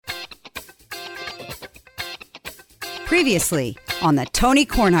Previously on the Tony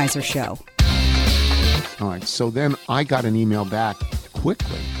Kornheiser Show. All right, so then I got an email back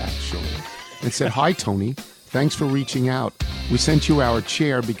quickly, actually. It said, "Hi, Tony. Thanks for reaching out. We sent you our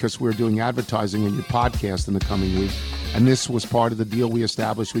chair because we're doing advertising in your podcast in the coming week, and this was part of the deal we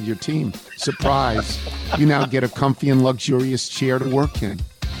established with your team. Surprise. You now get a comfy and luxurious chair to work in.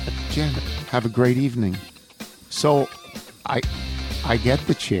 Jen, have a great evening." So I get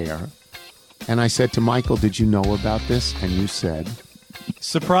the chair, and I said to Michael, "Did you know about this?" And you said...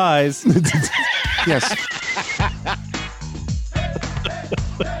 Surprise. Yes.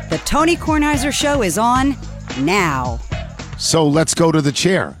 The Tony Kornheiser Show is on now. So let's go to the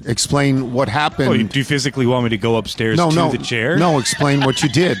chair. Explain what happened. Oh, do you physically want me to go upstairs to the chair? No, explain what you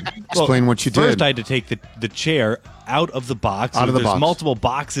did. Explain what you did. First, I had to take the chair out of the box. Out of the There's box. multiple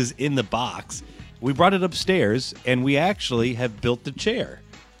boxes in the box. We brought it upstairs, and we actually have built the chair.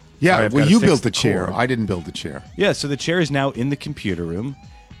 Yeah, I've well, gotta you fix built the the chair. cord. I didn't build the chair. Yeah, so the chair is now in the computer room,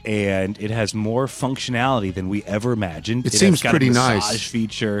 and it has more functionality than we ever imagined. It seems has got pretty a nice. massage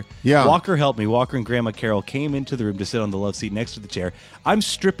feature. Yeah. Walker helped me. Walker and Grandma Carol came into the room to sit on the love seat next to the chair. I'm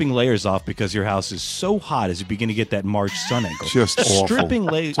stripping layers off because your house is so hot as you begin to get that March sun angle. Just awful. Stripping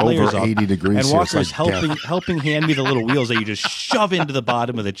It's layers over off. 80 degrees And here. Walker's It's like death. helping hand me the little wheels that you just shove into the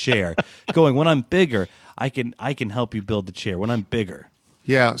bottom of the chair, going, when I'm bigger, I can help you build the chair. When I'm bigger.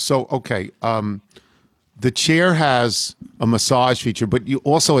 Yeah, so, okay. The chair has a massage feature, but you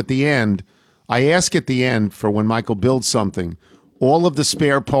also at the end, I ask at the end for when Michael builds something, all of the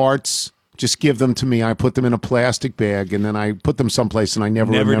spare parts, just give them to me. I put them in a plastic bag, and then I put them someplace, and I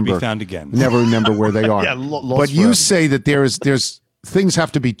never Never to remember. be found again. Never remember where they are. Yeah, lost but you forever. say that there's things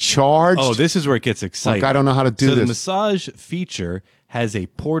have to be charged. Oh, this is where it gets exciting. Like, I don't know how to do so this. the massage feature has a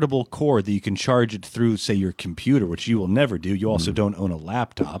portable cord that you can charge it through, say, your computer, which you will never do. You also don't own a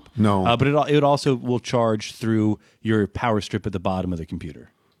laptop. No. But it also will charge through your power strip at the bottom of the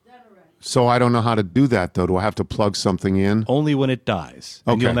computer. So I don't know how to do that, though. Do I have to plug something in? Only when it dies.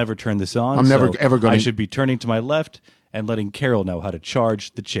 And Okay. you'll never turn this on. I'm never, so ever gonna- I should be turning to my left and letting Carol know how to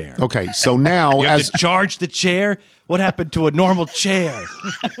charge the chair. Okay, so now You have to charge the chair? What happened to a normal chair?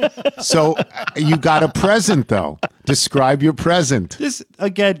 so you got a present, though. Describe your present. This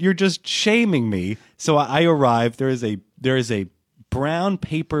again, you're just shaming me. So I arrived. There is a brown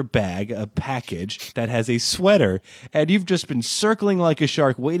paper bag, a package that has a sweater, and you've just been circling like a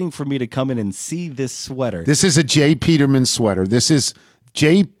shark, waiting for me to come in and see this sweater. This is a Jay Peterman sweater. This is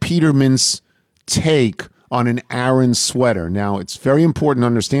Jay Peterman's take on an Aran sweater. Now, it's very important to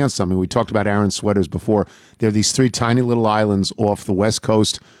understand something. We talked about Aran sweaters before. They're these three tiny little islands off the west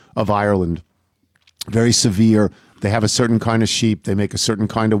coast of Ireland. Very severe. They have a certain kind of sheep. They make a certain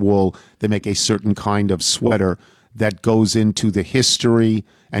kind of wool. They make a certain kind of sweater that goes into the history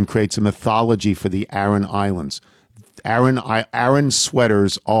and creates a mythology for the Aran Islands. Aran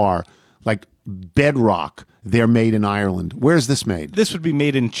sweaters are like bedrock. They're made in Ireland. Where's this made? This would be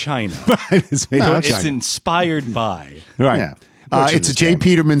made in China. It's made in It's China. inspired by. Right. Yeah. It's a Jay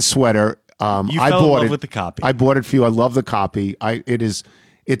Peterman sweater. You I fell in bought love it. with the copy. I bought it for you. I love the copy.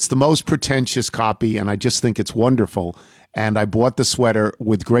 It's the most pretentious copy, and I just think it's wonderful. And I bought the sweater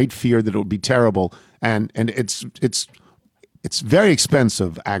with great fear that it would be terrible. And it's very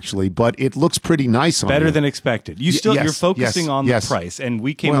expensive, actually, but it looks pretty nice on Better you. than expected. yes, You're focusing yes, on yes. the price. And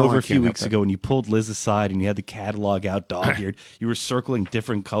we came Well, over I a few can't help weeks it. ago and you pulled Liz aside and you had the catalog out dog-eared. You were circling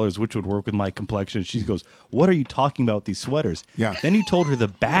different colors, which would work with my complexion. She goes, "What are you talking about with these sweaters?" Yeah. Then you told her the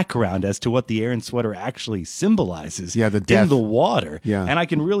background as to what the Aran sweater actually symbolizes. Yeah, the in death. the water. Yeah. And I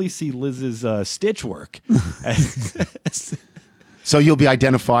can really see Liz's stitch work. So you'll be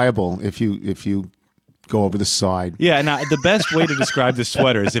identifiable if you go over the side. Yeah, and the best way to describe the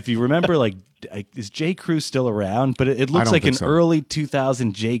sweater is if you remember, like, is J. Crew still around? But it looks don't like think an so. early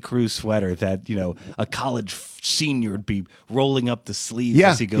 2000 J. Crew sweater that, a college senior would be rolling up the sleeves Yeah,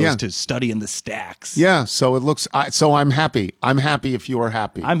 as he goes yeah. to study in the stacks. Yeah, so it looks. So I'm happy. I'm happy if you are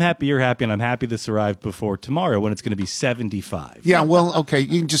happy. I'm happy you're happy, and I'm happy this arrived before tomorrow when it's going to be 75. Yeah, well, okay,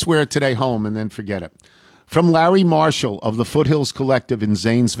 you can just wear it today home and then forget it. From Larry Marshall of the Foothills Collective in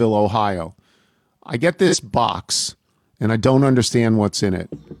Zanesville, Ohio. I get this box, and I don't understand what's in it.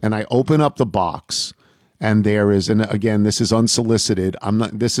 And I open up the box, and there is, and again, this is unsolicited.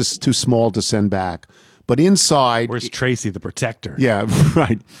 This is too small to send back. But inside... Where's Tracy, the protector? Yeah,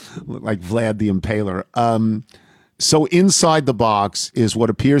 right. Like Vlad the Impaler. So inside the box is what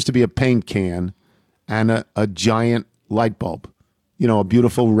appears to be a paint can and a giant light bulb. A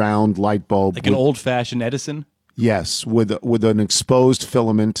beautiful round light bulb. Like an old-fashioned Edison? Yes, with an exposed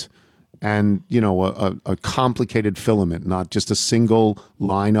filament and, a complicated filament, not just a single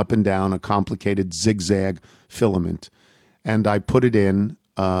line up and down, a complicated zigzag filament. and I put it in,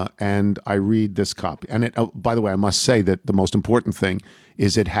 and I read this copy. And it, by the way, I must say that the most important thing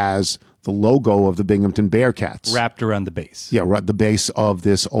is it has the logo of the Binghamton Bearcats wrapped around the base. Yeah, right, the base of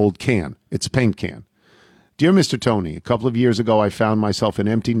this old can. It's a paint can. Dear Mr. Tony, a couple of years ago, I found myself an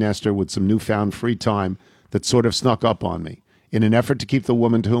empty nester with some newfound free time that sort of snuck up on me. In an effort to keep the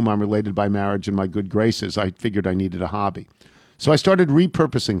woman to whom I'm related by marriage in my good graces, I figured I needed a hobby. So I started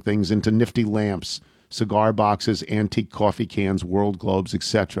repurposing things into nifty lamps, cigar boxes, antique coffee cans, world globes,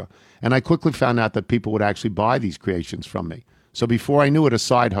 etc. And I quickly found out that people would actually buy these creations from me. So before I knew it, a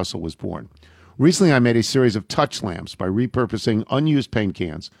side hustle was born. Recently, I made a series of touch lamps by repurposing unused paint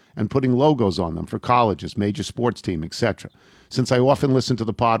cans and putting logos on them for colleges, major sports team, etc. Since I often listen to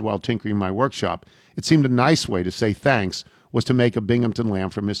the pod while tinkering in my workshop, it seemed a nice way to say thanks was to make a Binghamton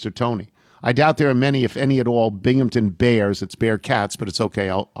lamp for Mr. Tony. I doubt there are many, if any at all, Binghamton Bears. It's Bearcats, but it's okay.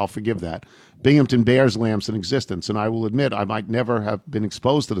 I'll forgive that. Binghamton Bears lamps in existence, and I will admit I might never have been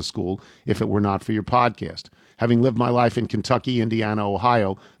exposed to the school if it were not for your podcast. Having lived my life in Kentucky, Indiana,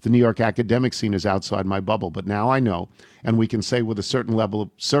 Ohio, the New York academic scene is outside my bubble. But now I know, and we can say with a certain level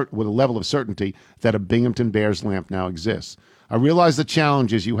of certainty that a Binghamton Bears lamp now exists. I realize the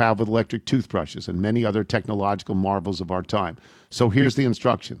challenges you have with electric toothbrushes and many other technological marvels of our time. So here's the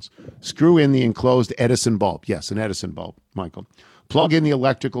instructions. Screw in the enclosed Edison bulb. Yes, an Edison bulb, Michael. Plug in the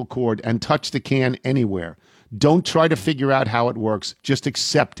electrical cord and touch the can anywhere. Don't try to figure out how it works. Just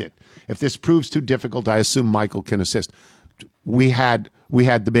accept it. If this proves too difficult, I assume Michael can assist. We had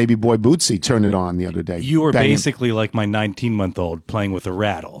the baby boy Bootsy turn it on the other day. You were basically like my 19-month-old playing with a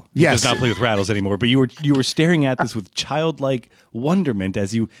rattle. He Yes. does not play with rattles anymore, but you were staring at this with childlike wonderment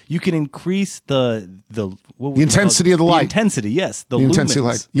as you can increase the intensity of the light. The intensity, yes. The intensity of lumens.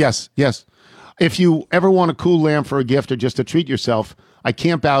 light. Yes, yes. If you ever want a cool lamp for a gift or just to treat yourself, I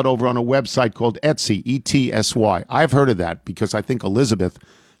camp out over on a website called Etsy, E-T-S-Y. I've heard of that because I think Elizabeth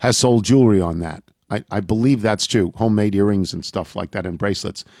has sold jewelry on that. I believe that's true. Homemade earrings and stuff like that and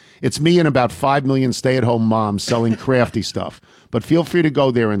bracelets. It's me and about 5 million stay-at-home moms selling crafty stuff. But feel free to go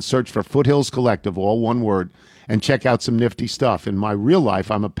there and search for Foothills Collective, all one word, and check out some nifty stuff. In my real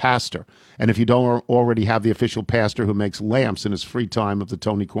life, I'm a pastor. And if you don't already have the official pastor who makes lamps in his free time of the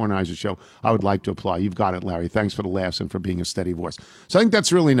Tony Kornheiser Show, I would like to apply. You've got it, Larry. Thanks for the laughs and for being a steady voice. So I think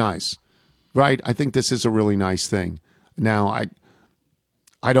that's really nice, right? I think this is a really nice thing. Now,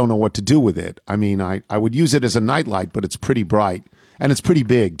 I don't know what to do with it. I mean, I would use it as a nightlight, but it's pretty bright. And it's pretty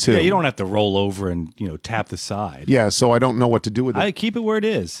big, too. Yeah, you don't have to roll over and, tap the side. Yeah, so I don't know what to do with it. I keep it where it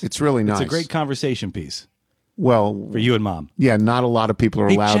is. It's really nice. It's a great conversation piece. Well, for you and Mom. Yeah, not a lot of people are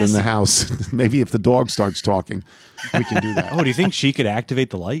allowed in the house. Maybe if the dog starts talking, we can do that. Oh, do you think she could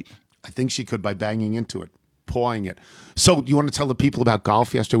activate the light? I think she could by banging into it, pawing it. So you want to tell the people about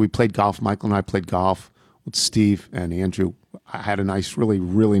golf? Yesterday we played golf. Michael and I played golf with Steve and Andrew. I had a nice, really,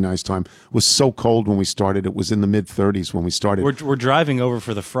 really nice time. It was so cold when we started. It was in the mid-30s when we started. We're driving over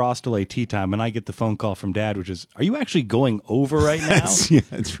for the frost delay tea time, and I get the phone call from Dad, which is, "Are you actually going over right now?" Yeah,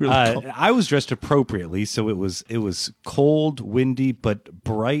 it's really cold. I was dressed appropriately, so it was cold, windy, but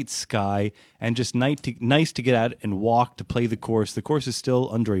bright sky, and just nice to get out and walk to play the course. The course is still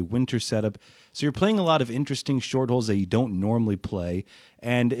under a winter setup, so you're playing a lot of interesting short holes that you don't normally play.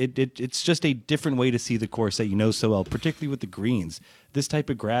 And it's just a different way to see the course that you know so well, particularly with the greens. This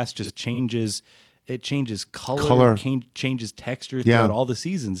type of grass just changes. It changes color. Changes texture throughout all the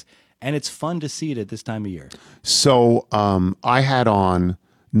seasons. And it's fun to see it at this time of year. So I had on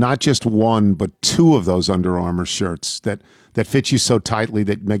not just one, but two of those Under Armour shirts that fit you so tightly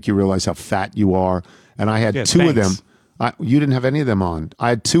that make you realize how fat you are. And I had two of them. You didn't have any of them on. I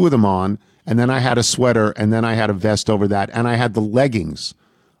had two of them on. And then I had a sweater, and then I had a vest over that, and I had the leggings.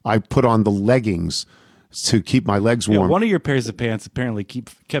 I put on the leggings to keep my legs warm. One of your pairs of pants apparently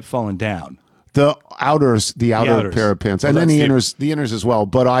kept falling down. The outer pair of pants, and then the inners as well.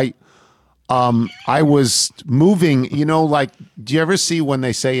 But I was moving. Do you ever see when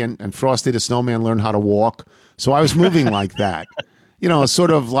they say and Frosty the Snowman learned how to walk? So I was moving like that.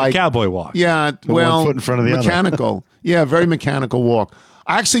 Sort of like a cowboy walk. Yeah, one foot in front of the mechanical. other. Yeah, very mechanical walk.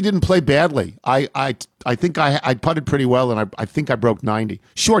 I actually didn't play badly. I think I putted pretty well, and I think I broke 90.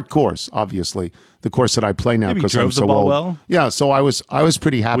 Short course, obviously, the course that I play now because I'm so old. Well. Yeah, so I was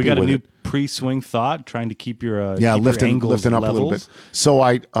pretty happy. We got with a new it. Pre-swing thought, trying to keep your lifting your up levels. a little bit. So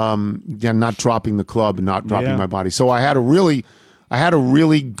I not dropping the club and not dropping my body. So I had a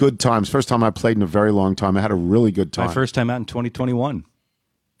really good time. First time I played in a very long time. I had a really good time. My first time out in 2021.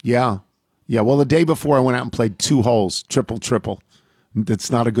 Yeah. Well, the day before I went out and played 2 holes, triple.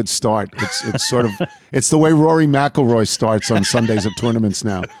 That's not a good start. It's sort of it's the way Rory McIlroy starts on Sundays at tournaments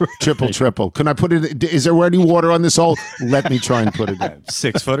now. Triple. Can I put it? Is there any water on this hole? Let me try and put it in.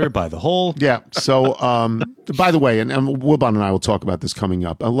 6-footer by the hole. Yeah. So, by the way, and Wilbon and I will talk about this coming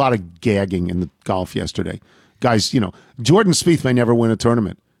up. A lot of gagging in the golf yesterday, guys. Jordan Spieth may never win a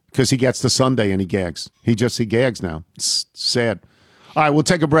tournament because he gets to Sunday and he gags. He gags now. It's sad. All right, we'll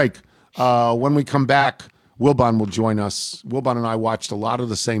take a break. When we come back, Wilbon will join us. Wilbon and I watched a lot of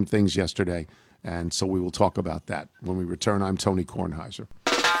the same things yesterday, and so we will talk about that when we return. I'm Tony Kornheiser.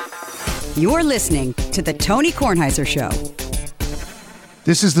 You're listening to The Tony Kornheiser Show.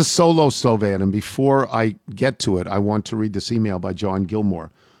 This is the Solo Stove ad, and before I get to it, I want to read this email by John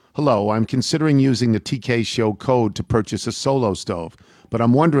Gilmore. Hello, I'm considering using the TK Show code to purchase a Solo Stove, but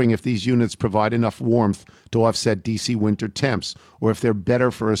I'm wondering if these units provide enough warmth to offset DC winter temps, or if they're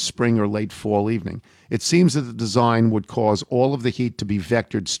better for a spring or late fall evening. It seems that the design would cause all of the heat to be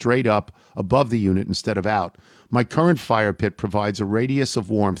vectored straight up above the unit instead of out. My current fire pit provides a radius of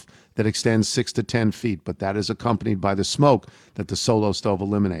warmth that extends 6 to 10 feet, but that is accompanied by the smoke that the Solo Stove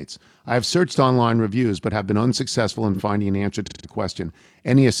eliminates. I have searched online reviews, but have been unsuccessful in finding an answer to the question.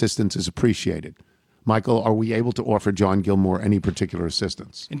 Any assistance is appreciated. Michael, are we able to offer John Gilmore any particular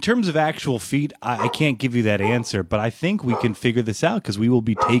assistance? In terms of actual feet, I can't give you that answer, but I think we can figure this out because we will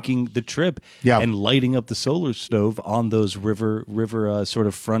be taking the trip and lighting up the solar stove on those river sort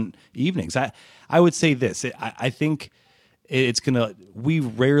of front evenings. I would say this. I think it's going to – we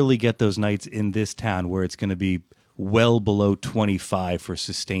rarely get those nights in this town where it's going to be well below 25 for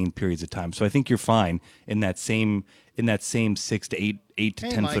sustained periods of time. So I think you're fine in that same 6 to 8 to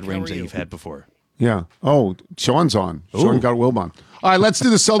 10 foot range that you've had before. Yeah. Oh, Sean's on. Sean got Wilbon. All right, let's do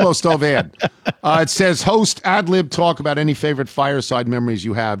the Solo Stove ad. It says, host ad-lib talk about any favorite fireside memories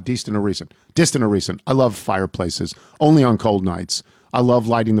you have, distant or recent. Distant or recent. I love fireplaces, only on cold nights. I love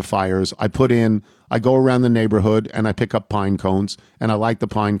lighting the fires. I go around the neighborhood and I pick up pine cones, and I like the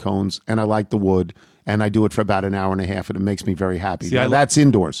pine cones, and I like the wood, and I do it for about an hour and a half, and it makes me very happy. See, that's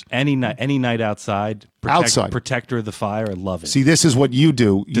indoors. Any night outside. Protector of the fire. I love it. See, this is what you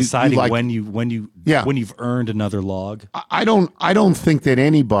do. Deciding when you've earned another log. I don't think that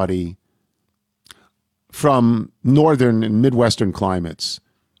anybody from northern and midwestern climates,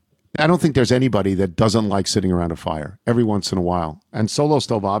 I don't think there's anybody that doesn't like sitting around a fire every once in a while. And Solo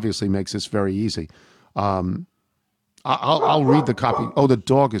Stove obviously makes this very easy. I'll read the copy. Oh, the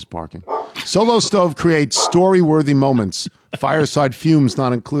dog is barking. Solo Stove creates story-worthy moments. Fireside fumes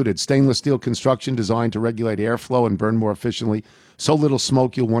not included. Stainless steel construction designed to regulate airflow and burn more efficiently. So little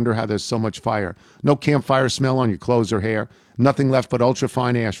smoke you'll wonder how there's so much fire. No campfire smell on your clothes or hair. Nothing left but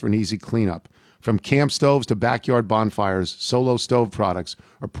ultra-fine ash for an easy cleanup. From camp stoves to backyard bonfires, Solo Stove products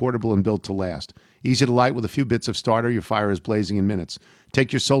are portable and built to last. Easy to light with a few bits of starter, your fire is blazing in minutes.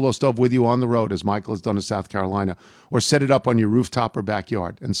 Take your Solo Stove with you on the road, as Michael has done in South Carolina, or set it up on your rooftop or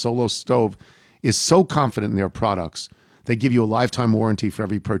backyard. And Solo Stove is so confident in their products, they give you a lifetime warranty for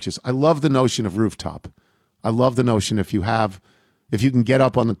every purchase. I love the notion of rooftop. I love the notion if you can get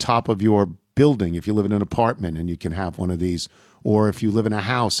up on the top of your building, if you live in an apartment and you can have one of these, or if you live in a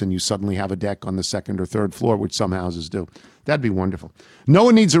house and you suddenly have a deck on the second or third floor, which some houses do. That'd be wonderful. No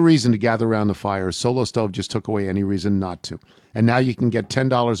one needs a reason to gather around the fire. Solo Stove just took away any reason not to. And now you can get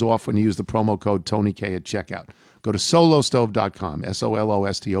 $10 off when you use the promo code TonyK at checkout. Go to solostove.com,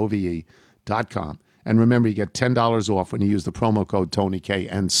 SOLOSTOVE.com. And remember, you get $10 off when you use the promo code TonyK.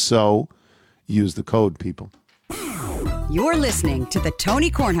 And so, use the code, people. You're listening to The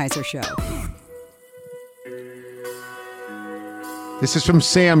Tony Kornheiser Show. This is from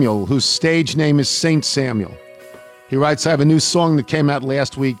Samuel, whose stage name is Saint Samuel. He writes, I have a new song that came out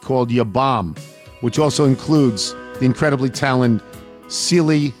last week called Ya Bomb, which also includes the incredibly talented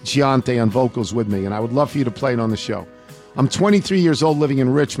Celie Giante on vocals with me, and I would love for you to play it on the show. I'm 23 years old living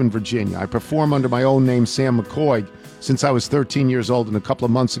in Richmond, Virginia. I perform under my own name, Sam McCoy, since I was 13 years old, and a couple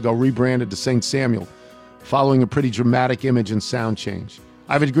of months ago rebranded to Saint Samuel, following a pretty dramatic image and sound change.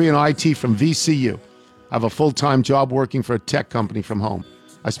 I have a degree in IT from VCU. I have a full-time job working for a tech company from home.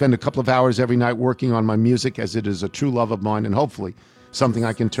 I spend a couple of hours every night working on my music, as it is a true love of mine and hopefully something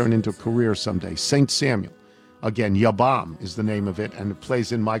I can turn into a career someday. Saint Samuel. Again, Ya Bomb is the name of it, and it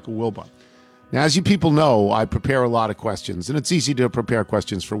plays in Michael Wilbon. Now, as you people know, I prepare a lot of questions, and it's easy to prepare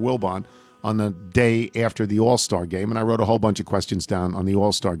questions for Wilbon on the day after the All-Star game, and I wrote a whole bunch of questions down on the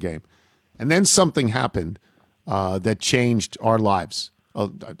All-Star game. And then something happened that changed our lives.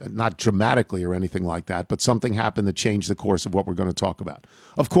 Not dramatically or anything like that, but something happened that changed the course of what we're going to talk about.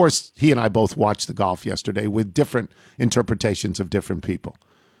 Of course, he and I both watched the golf yesterday with different interpretations of different people.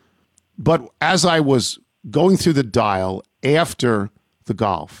 But as I was going through the dial after the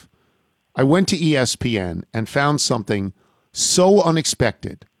golf, I went to ESPN and found something so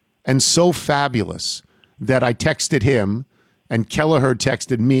unexpected and so fabulous that I texted him, and Kelleher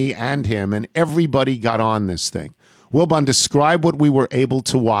texted me and him, and everybody got on this thing. Wilbon, describe what we were able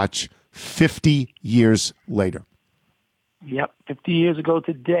to watch 50 years later. Yep, 50 years ago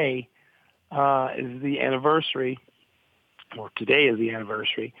today is the anniversary, or today is the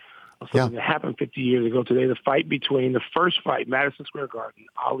anniversary of something that happened 50 years ago today, the fight between the first fight, Madison Square Garden,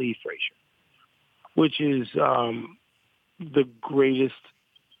 Ali Frazier, which is the greatest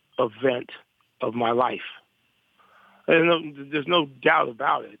event of my life. And there's no doubt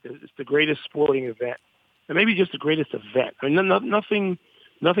about it. It's the greatest sporting event, and maybe just the greatest event. I mean, nothing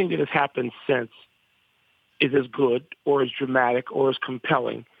that has happened since is as good or as dramatic or as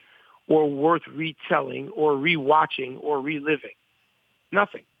compelling or worth retelling or rewatching or reliving.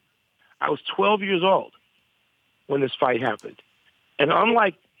 Nothing. I was 12 years old when this fight happened. And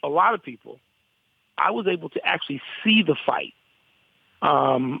unlike a lot of people, I was able to actually see the fight.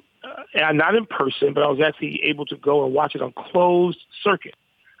 And not in person, but I was actually able to go and watch it on closed circuit,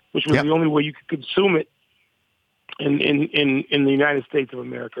 which was the only way you could consume it in the United States of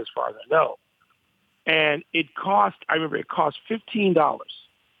America, as far as I know. And I remember it cost $15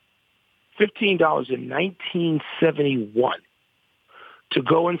 in 1971 to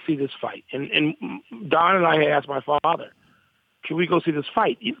go and see this fight. And Don and I had asked my father, can we go see this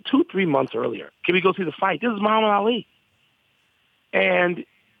fight? 2-3 months earlier. Can we go see the fight? This is Muhammad Ali. And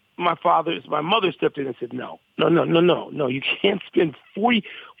my mother stepped in and said, no, you can't spend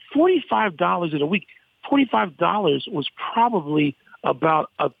 $45 in a week. $45 was probably about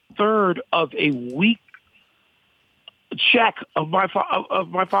a third of a week check of my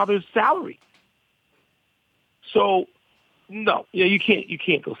father's salary. So, no, you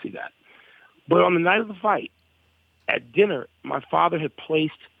can't go see that. But on the night of the fight, at dinner, my father had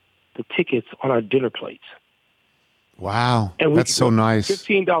placed the tickets on our dinner plates. Wow, that's so nice.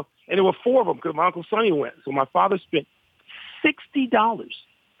 $15, and there were 4 of them because my Uncle Sonny went. So my father spent $60.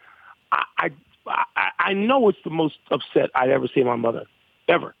 I know it's the most upset I'd ever seen my mother,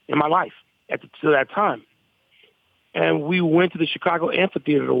 ever, in my life, to that time. And we went to the Chicago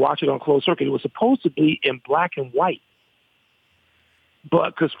Amphitheater to watch it on closed circuit. It was supposed to be in black and white,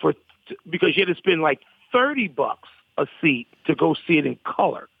 but because you had to spend like $30 a seat to go see it in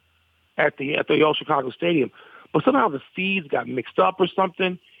color at the old Chicago Stadium. But somehow the feeds got mixed up or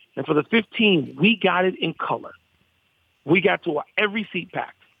something. And for the 15, we got it in color. We got to every seat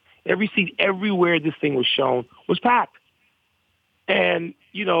packed. Every seat everywhere this thing was shown was packed. And,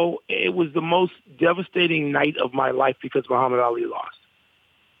 it was the most devastating night of my life because Muhammad Ali lost.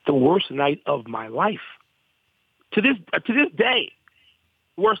 The worst night of my life. To this day,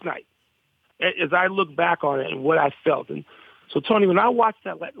 worst night. As I look back on it and what I felt. And so, Tony, when I watched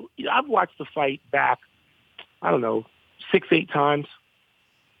that, I've watched the fight back, 6-8 times.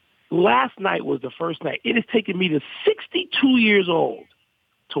 Last night was the first night. It has taken me to 62 years old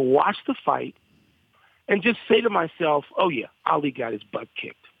to watch the fight and just say to myself, oh, yeah, Ali got his butt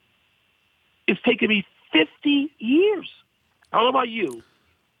kicked. It's taken me 50 years. I don't know about you,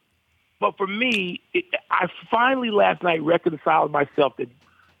 but for me, I finally last night reconciled myself that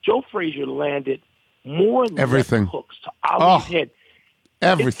Joe Frazier landed more left hooks to Ali's head.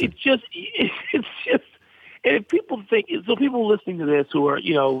 Everything. It's just, and if people think, so people listening to this who are,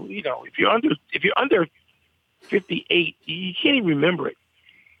 if you're under 58, you can't even remember it.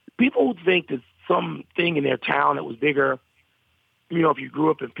 People think that something in their town that was bigger, if you grew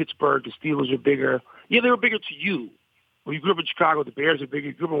up in Pittsburgh, the Steelers are bigger. Yeah, they were bigger to you. When you grew up in Chicago, the Bears are bigger.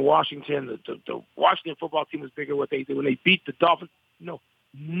 You grew up in Washington, the Washington football team was bigger. What they did when they beat the Dolphins, no,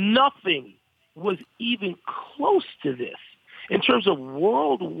 nothing was even close to this in terms of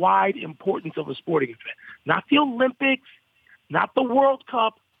worldwide importance of a sporting event. Not the Olympics, not the World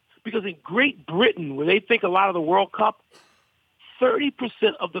Cup, because in Great Britain, where they think a lot of the World Cup, 30%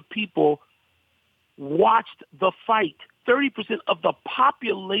 of the people watched the fight. 30% of the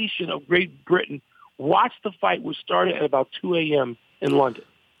population of Great Britain watched the fight, which started at about 2 a.m. in London.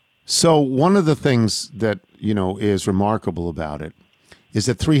 So one of the things that, is remarkable about it is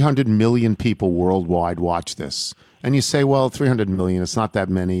that 300 million people worldwide watch this. And you say, well, 300 million, it's not that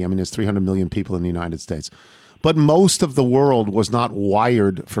many. I mean, there's 300 million people in the United States. But most of the world was not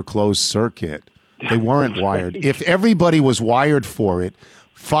wired for closed circuit. They weren't wired. If everybody was wired for it,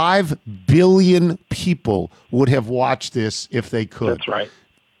 5 billion people would have watched this if they could. That's right.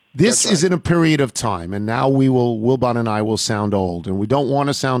 This is in a period of time, and now Wilbon and I will sound old, and we don't want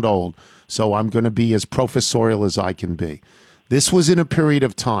to sound old, so I'm going to be as professorial as I can be. This was in a period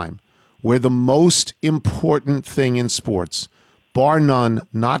of time where the most important thing in sports, bar none,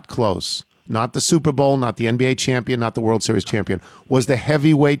 not close, not the Super Bowl, not the NBA champion, not the World Series champion, was the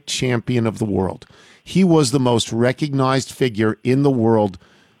heavyweight champion of the world. He was the most recognized figure in the world,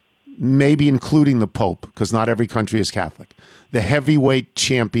 maybe including the Pope, because not every country is Catholic. The heavyweight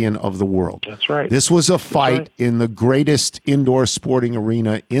champion of the world. That's right. This was a fight in the greatest indoor sporting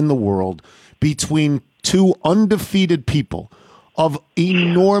arena in the world between two undefeated people of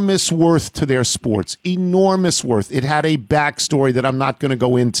enormous worth to their sports, enormous worth. It had a backstory that I'm not going to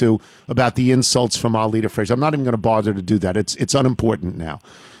go into about the insults from Ali to Frazier. I'm not even going to bother to do that. It's unimportant now.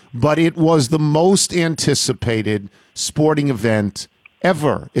 But it was the most anticipated sporting event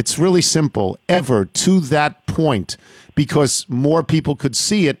ever. It's really simple, ever, to that point, because more people could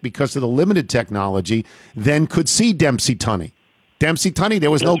see it because of the limited technology than could see Dempsey Tunney. Dempsey Tunney, there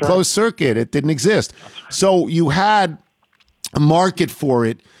was no closed circuit. It didn't exist. So you had a market for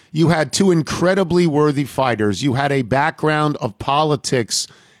it. You had two incredibly worthy fighters. You had a background of politics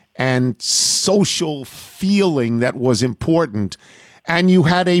and social feeling that was important. And you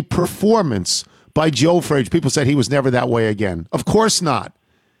had a performance by Joe Frazier. People said he was never that way again. Of course not.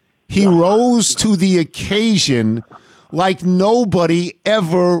 He rose to the occasion like nobody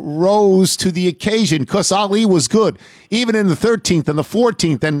ever rose to the occasion because Ali was good. Even in the 13th and the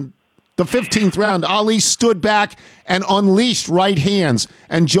 14th and the 15th round, Ali stood back and unleashed right hands,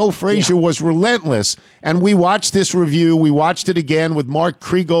 and Joe Frazier was relentless. And we watched this review. We watched it again with Mark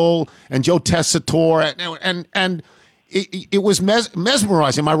Kriegel and Joe Tessitore, and it was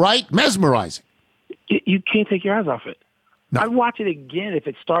mesmerizing. Am I right? Mesmerizing. You can't take your eyes off it. No. I'd watch it again if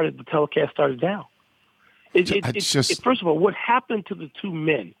the telecast started now. First of all, what happened to the two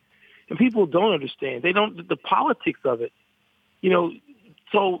men, and people don't understand. They don't the politics of it.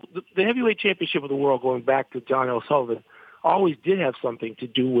 So the heavyweight championship of the world, going back to John L. Sullivan, always did have something to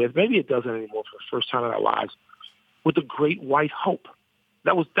do with. Maybe it doesn't anymore for the first time in our lives, with the Great White Hope.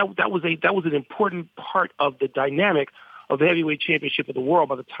 That was an important part of the dynamic of the heavyweight championship of the world.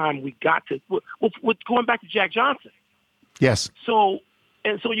 By the time we got to, going back to Jack Johnson. Yes. So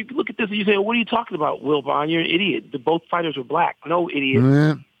you look at this and you say, well, what are you talking about, Wilbon? You're an idiot. Both fighters were black. No,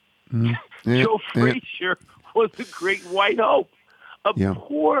 idiot. Joe Frazier was the Great White Hope. A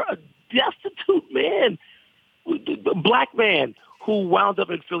destitute man, a black man who wound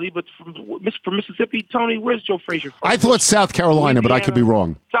up in Philly, but from Mississippi. Tony, where's Joe Frazier from? I thought South Carolina, but I could be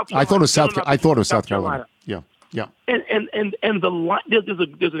wrong. I thought it was South Carolina. Yeah. And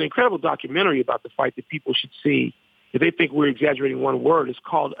there's an incredible documentary about the fight that people should see if they think we're exaggerating one word. It's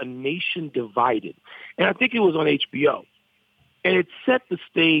called A Nation Divided, and I think it was on HBO. And it set the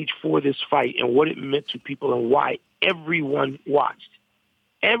stage for this fight and what it meant to people and why everyone watched.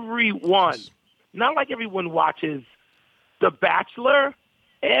 Everyone. Not like everyone watches The Bachelor.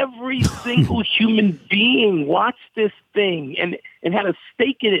 Every single human being watched this thing and had a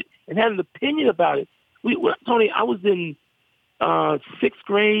stake in it and had an opinion about it. Tony, I was in sixth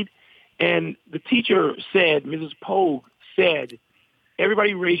grade, and the teacher said, Mrs. Pogue said,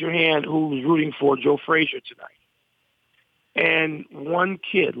 everybody raise your hand who's rooting for Joe Frazier tonight. And one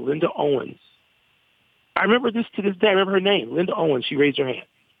kid, Linda Owens, I remember this to this day. I remember her name, Linda Owens. She raised her hand.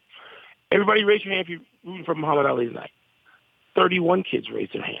 Everybody raise your hand if you're rooting for Muhammad Ali tonight. 31 kids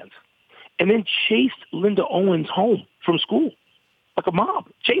raised their hands. And then chased Linda Owens home from school like a mob.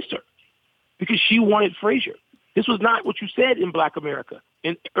 Chased her because she wanted Frazier. This was not what you said in Black America,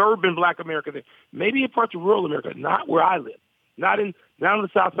 in urban Black America. Maybe in parts of rural America, not where I live. Not on the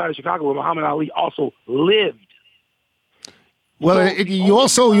south side of Chicago where Muhammad Ali also lived. Well, you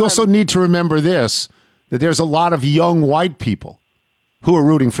also need to remember this, that there's a lot of young white people who are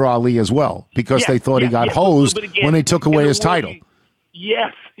rooting for Ali as well because they thought he got hosed when they took away his title.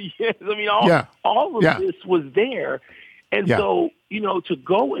 Yes. I mean, all of this was there. And so, to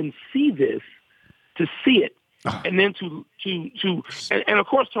go and see this, to see it, and then and of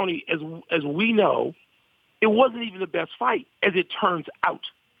course, Tony, as we know, it wasn't even the best fight, as it turns out.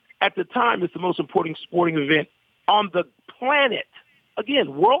 At the time, it's the most important sporting event on the planet.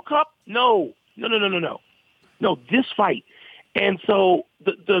 Again, World Cup? No, this fight. And so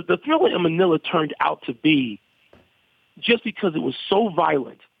the Thrilla in Manila turned out to be, just because it was so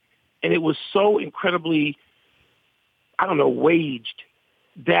violent and it was so incredibly, waged,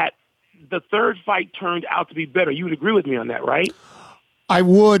 that the third fight turned out to be better. You would agree with me on that, right? I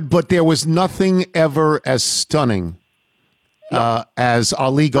would, but there was nothing ever as stunning as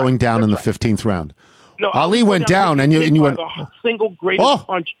Ali going down in the 15th round. No, Ali went down, and you went the single greatest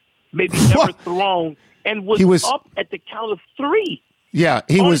punch maybe ever thrown, and was up at the count of 3. Yeah,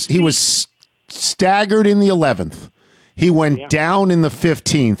 he was staggered in the 11th. He went down in the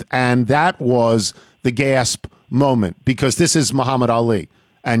 15th, and that was the gasp moment because this is Muhammad Ali.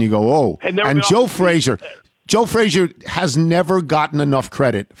 And you go, oh. And Joe Frazier has never gotten enough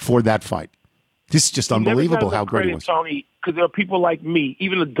credit for that fight. This is just unbelievable how great he was. Tony, because there are people like me,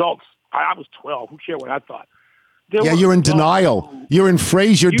 even adults. I was 12. Who cared what I thought? You're in denial. You're in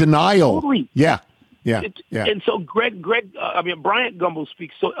Frazier denial. Totally. Yeah. And so Bryant Gumbel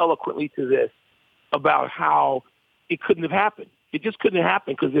speaks so eloquently to this about how it couldn't have happened. It just couldn't have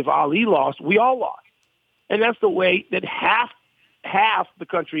happened because if Ali lost, we all lost. And that's the way that half the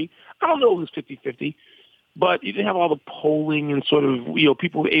country, I don't know if it was 50-50, but you didn't have all the polling and sort of,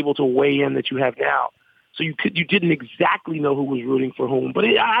 people were able to weigh in that you have now. So you didn't exactly know who was rooting for whom, but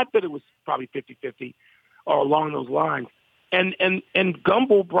I bet it was probably 50-50 or along those lines. And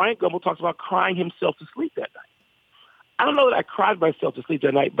Bryant Gumbel talks about crying himself to sleep that night. I don't know that I cried myself to sleep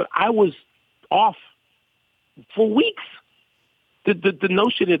that night, but I was off for weeks. The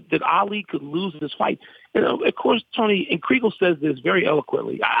notion that Ali could lose this fight. And of course, Tony, and Kriegel says this very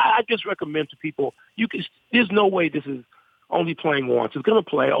eloquently. I just recommend to people, there's no way this is only playing once. It's going to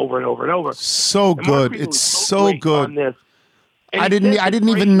play over and over and over. So good. It's so good. I didn't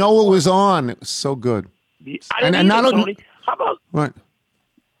even know it was on. It was so good. And not only, how about what?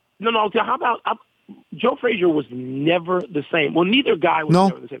 No. How about Joe Frazier was never the same. Well, neither guy was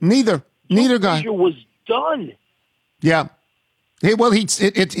never the same. Neither guy. Frazier was done. Yeah.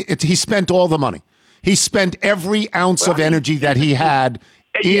 He spent all the money. He spent every ounce of energy that he had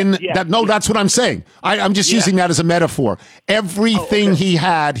in that. No, that's what I'm saying. I'm just using that as a metaphor. Everything he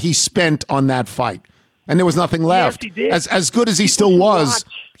had, he spent on that fight, and there was nothing left. Yes, he did. As good as he still was.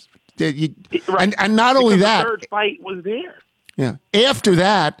 And not only that, the third fight was there. Yeah. After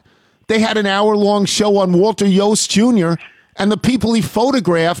that, they had an hour-long show on Walter Yost Jr. and the people he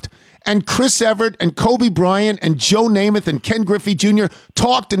photographed, and Chris Everett and Kobe Bryant and Joe Namath and Ken Griffey Jr.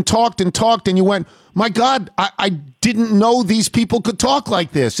 talked and talked and talked, and you went, my God, I didn't know these people could talk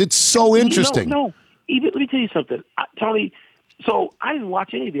like this. It's so interesting. No. Let me tell you something, Tony. So I didn't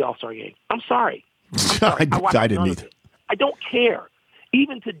watch any of the All-Star game. I'm sorry. I didn't either. I don't care.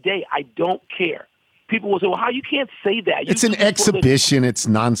 Even today, I don't care. People will say, well, how you can't say that? It's an exhibition. It's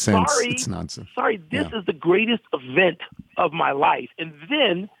nonsense. Sorry, it's nonsense. Sorry, this is the greatest event of my life. And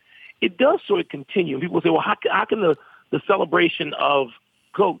then it does sort of continue. People say, well, how can the celebration of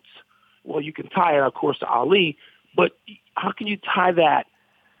GOATs, well, you can tie it, of course, to Ali, but how can you tie that,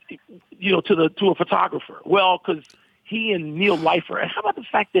 to a photographer? Well, because he and Neil Leifer, and how about the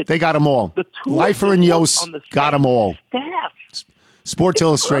fact that they got them all. The two Leifer and Yost got them all. Staff. Sports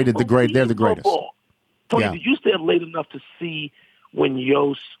Illustrated, they're the greatest. Tony, did you stay up late enough to see when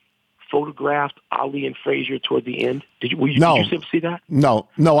Yost photographed Ali and Frazier toward the end? Did you see that? No.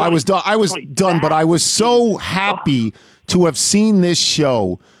 I was done. But I was so happy to have seen this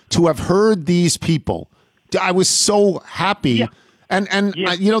show, to have heard these people. I was so happy. Yeah. And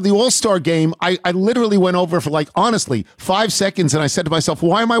the All-Star game, I literally went over for honestly, 5 seconds, and I said to myself,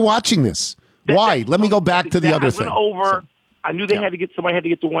 why am I watching this? Why? Let me go back to the other thing. I went over. I knew somebody had to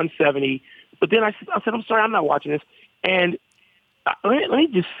get to 170. But then I said, I'm sorry, I'm not watching this. And let me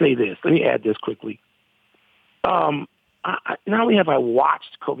just say this. Let me add this quickly. Not only have I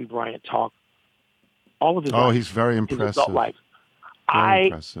watched Kobe Bryant talk all of his life, he's very impressive. His adult life.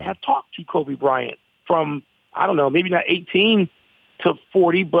 I have talked to Kobe Bryant from, I don't know, maybe not 18 to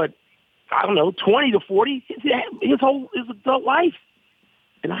 40, but I don't know, 20 to 40, his adult life.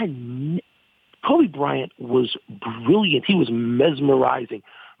 And Kobe Bryant was brilliant. He was mesmerizing,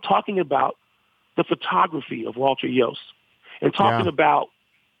 talking about the photography of Walter Yost and talking about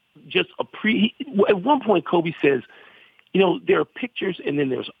just at one point, Kobe says, there are pictures and then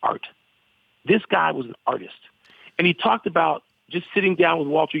there's art. This guy was an artist. And he talked about just sitting down with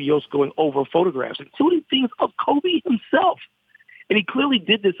Walter Yost going over photographs, including things of Kobe himself. And he clearly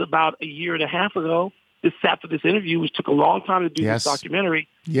did this about a year and a half ago. This after this interview, which took a long time to do this documentary.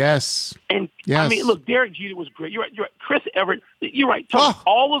 Yes. And yes. I mean, look, Derek Jeter was great. You're right. Chris Everett, you're right.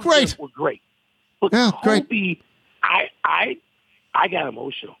 All of them were great. But Kobe, great. I got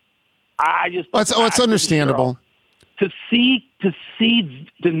emotional. It's understandable. To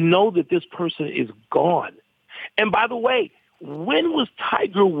know that this person is gone. And by the way, when was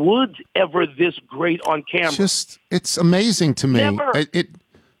Tiger Woods ever this great on camera? It's amazing to me. Never. It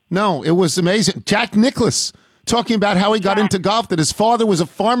was amazing. Jack Nicklaus talking about how he got into golf, that his father was a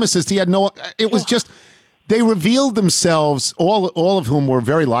pharmacist. He had it was just, they revealed themselves, all of whom were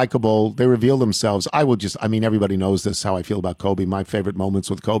very likable. They revealed themselves. Everybody knows this, how I feel about Kobe. My favorite moments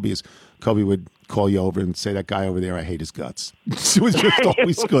with Kobe is Kobe would call you over and say, that guy over there, I hate his guts. It was just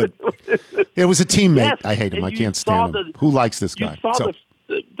always good. It was a teammate. I hate him. I can't stand him. Who likes this guy? You saw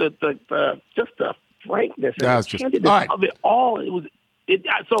the frankness and That's the just- candidness all right. of it all. It was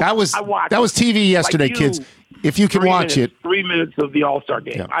so That was I watched TV yesterday, like you, kids. If you can watch it, 3 minutes of the All-Star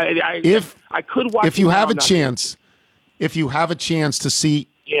game. Yeah. I could watch. if you it have now, a not- chance, to see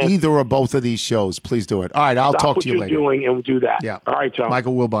Yes. either or both of these shows, please do it. All right, I'll stop talk what to you you're later. doing and we'll do that. Yeah. All right, John.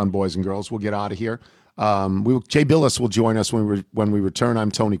 Michael Wilbon, boys and girls. We'll get out of here. Jay Billis will join us when we return. I'm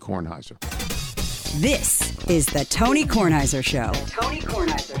Tony Kornheiser. This is the Tony Kornheiser Show. Tony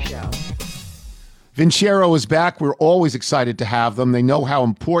Kornheiser Show. Vincero is back. We're always excited to have them. They know how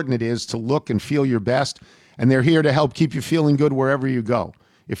important it is to look and feel your best, and they're here to help keep you feeling good wherever you go.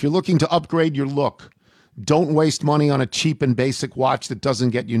 If you're looking to upgrade your look, don't waste money on a cheap and basic watch that doesn't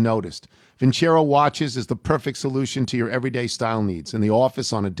get you noticed. Vincero Watches is the perfect solution to your everyday style needs, in the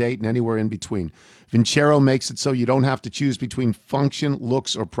office, on a date, and anywhere in between. Vincero makes it so you don't have to choose between function,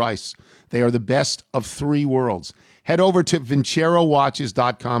 looks, or price. They are the best of three worlds. Head over to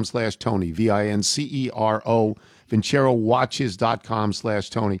vincerowatches.com/Tony, VINCERO,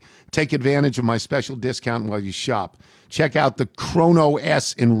 vincerowatches.com/Tony. Take advantage of my special discount while you shop. Check out the Chrono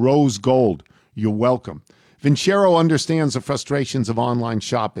S in rose gold. You're welcome. Vincero understands the frustrations of online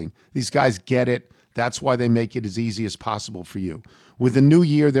shopping. These guys get it. That's why they make it as easy as possible for you. With the new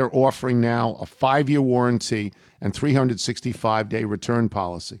year, they're offering now a 5-year warranty and 365-day return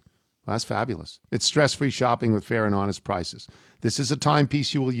policy. Well, that's fabulous. It's stress-free shopping with fair and honest prices. This is a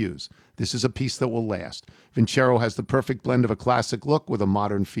timepiece you will use. This is a piece that will last. Vincero has the perfect blend of a classic look with a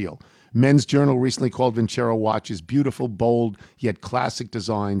modern feel. Men's Journal recently called Vincero watches beautiful, bold, yet classic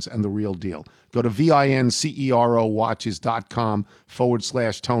designs and the real deal. Go to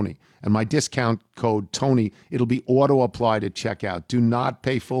vincerowatches.com/Tony. And my discount code, Tony, it'll be auto-applied at checkout. Do not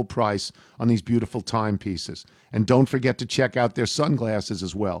pay full price on these beautiful timepieces. And don't forget to check out their sunglasses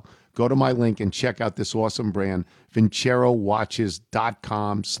as well. Go to my link and check out this awesome brand,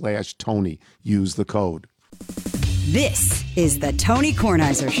 vincerowatches.com/Tony. Use the code. This is the Tony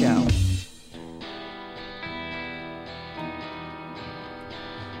Kornheiser Show.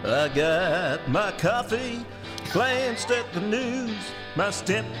 I got my coffee, glanced at the news, my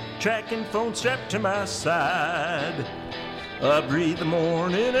step tracking phone strapped to my side. I breathed the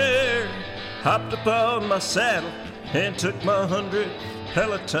morning air, hopped up on my saddle, and took my 100th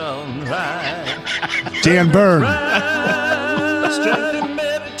Peloton ride. Dan Byrne. Strength and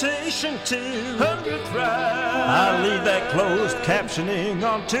meditation, 200th ride. I leave that closed captioning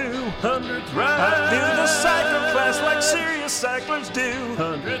on 200th ride. I do the cycle class like serious cyclers do.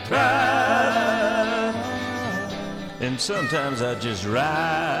 100th ride. And sometimes I just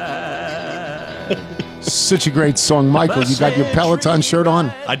ride. Such a great song. Michael, you got your Peloton shirt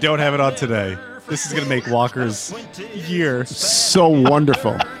on? I don't have it on today. This is going to make Walker's year. So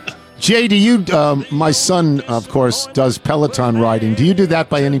wonderful. Jay, do you, my son, of course, does Peloton riding. Do you do that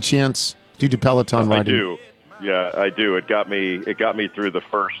by any chance? Do you do Peloton riding? I do. Yeah, I do. It got me through the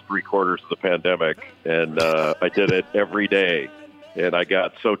first 3/4 of the pandemic, and I did it every day. And I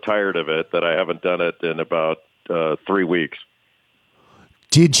got so tired of it that I haven't done it in about 3 weeks.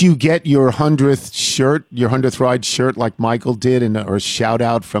 Did you get your 100th shirt, your 100th ride shirt like Michael did, or a shout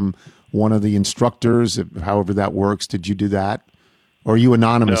out from one of the instructors, however that works? Did you do that? Or are you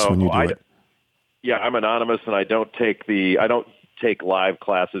anonymous when you do it? Yeah, I'm anonymous, and I don't take live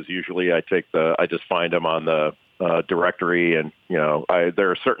classes usually. I just find them on the directory, and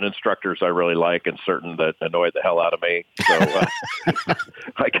there are certain instructors I really like, and certain that annoy the hell out of me. So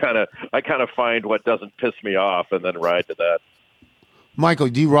I kind of find what doesn't piss me off, and then ride to that. Michael,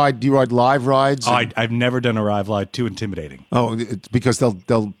 do you ride live rides? Oh, I've never done a live ride. Too intimidating. Oh, it's because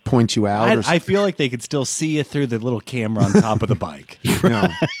they'll point you out. I feel like they could still see you through the little camera on top of the bike. No.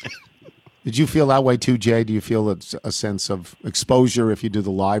 Did you feel that way too, Jay? Do you feel a sense of exposure if you do the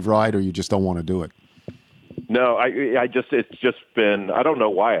live ride, or you just don't want to do it? No, it's just been, I don't know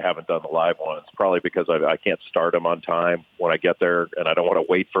why I haven't done the live ones. Probably because I can't start them on time when I get there, and I don't want to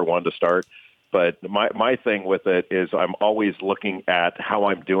wait for one to start. But my thing with it is I'm always looking at how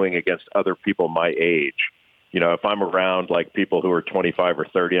I'm doing against other people my age. If I'm around like people who are 25 or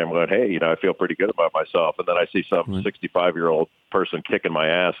 30, I'm going, hey, I feel pretty good about myself. And then I see some 65-year-old person kicking my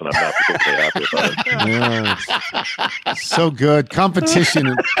ass, and I'm not particularly happy about it. Yeah, so good.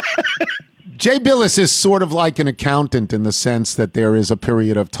 Competition. Jay Billis is sort of like an accountant in the sense that there is a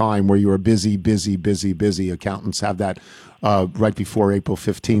period of time where you are busy. Accountants have that right before April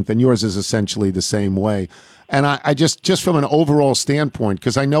 15th, and yours is essentially the same way. And I just from an overall standpoint,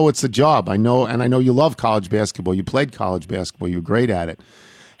 because I know it's a job, I know you love college basketball. You played college basketball. You're great at it.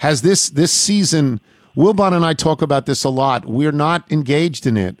 Has this season, Wilbon and I talk about this a lot. We're not engaged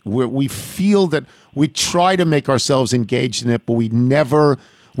in it. We feel that we try to make ourselves engaged in it, but we never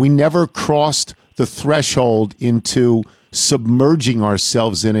crossed the threshold into submerging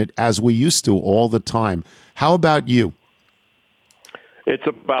ourselves in it as we used to all the time. How about you? It's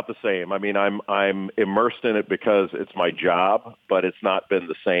about the same. I mean, I'm immersed in it because it's my job, but it's not been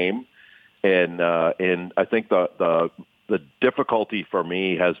the same. And I think the difficulty for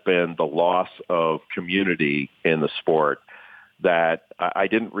me has been the loss of community in the sport. That I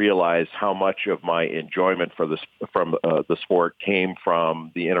didn't realize how much of my enjoyment from the sport came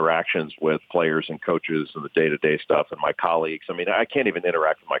from the interactions with players and coaches and the day-to-day stuff and my colleagues. I mean, I can't even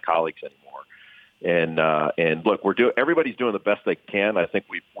interact with my colleagues anymore. And look, everybody's doing the best they can. I think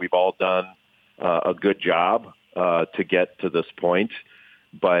we've all done a good job to get to this point.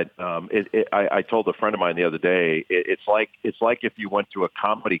 But I told a friend of mine the other day, it's like if you went to a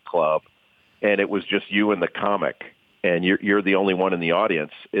comedy club and it was just you and the comic, and you're the only one in the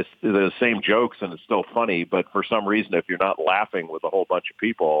audience. It's the same jokes and it's still funny, but for some reason, if you're not laughing with a whole bunch of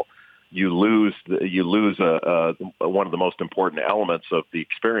people, you lose one of the most important elements of the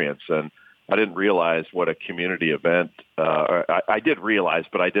experience. And I didn't realize what a community event. I did realize,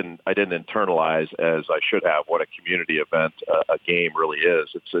 but I didn't internalize as I should have what a community event a game really is.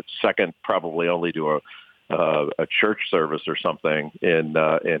 It's second probably only to a church service or something in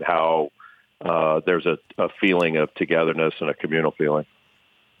how. There's a feeling of togetherness and a communal feeling.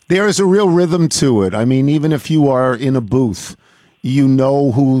 There is a real rhythm to it. I mean, even if you are in a booth, you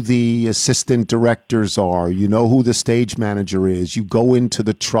know who the assistant directors are. You know who the stage manager is. You go into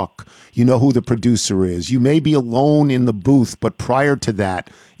the truck. You know who the producer is. You may be alone in the booth, but prior to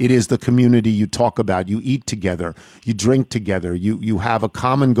that, it is the community you talk about. You eat together. You drink together. You have a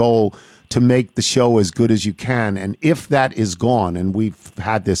common goal to make the show as good as you can. And if that is gone, and we've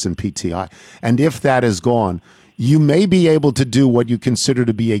had this in PTI, and if that is gone, you may be able to do what you consider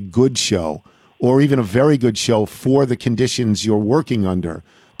to be a good show or even a very good show for the conditions you're working under.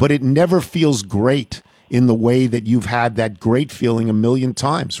 But it never feels great in the way that you've had that great feeling a million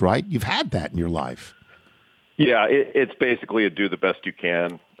times, right? You've had that in your life. Yeah, it's basically a do the best you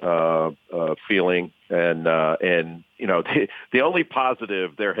can feeling. And you know, the only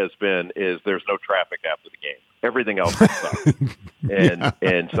positive there has been is there's no traffic after the game. Everything else is stuff.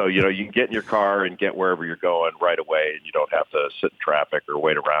 And so, you know, you can get in your car and get wherever you're going right away, and you don't have to sit in traffic or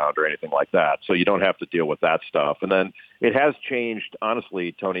wait around or anything like that. So you don't have to deal with that stuff. And then it has changed,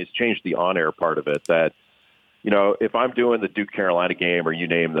 honestly, Tony, it's changed the on-air part of it that, you know, if I'm doing the Duke Carolina game or you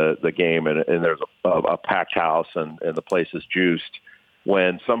name the game and there's a packed house and the place is juiced,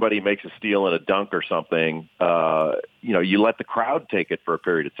 when somebody makes a steal and a dunk or something, you know, you let the crowd take it for a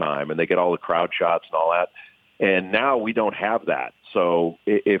period of time and they get all the crowd shots and all that. And now we don't have that. So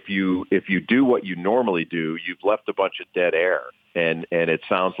if you do what you normally do, you've left a bunch of dead air. And it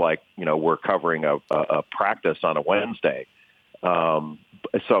sounds like, you know, we're covering a practice on a Wednesday.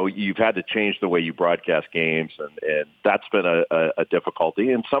 So you've had to change the way you broadcast games, and that's been a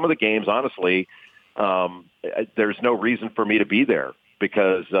difficulty. And some of the games, honestly, there's no reason for me to be there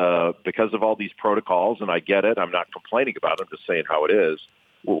because of all these protocols, and I get it. I'm not complaining about it. I'm just saying how it is.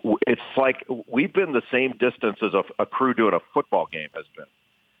 It's like we've been the same distance as a crew doing a football game has been.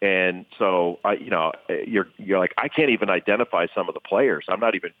 And so, you're like, I can't even identify some of the players. I'm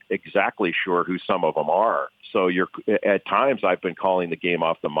not even exactly sure who some of them are. So at times I've been calling the game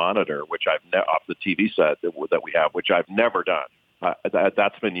off the monitor, which off the TV set that we have, which I've never done.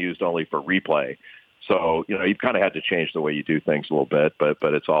 That's been used only for replay. So, you know, you've kind of had to change the way you do things a little bit,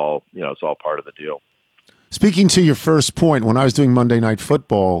 but it's all, you know, it's all part of the deal. Speaking to your first point, when I was doing Monday Night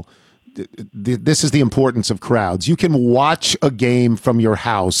Football, this is the importance of crowds. You can watch a game from your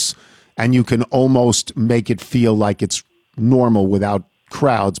house and you can almost make it feel like it's normal without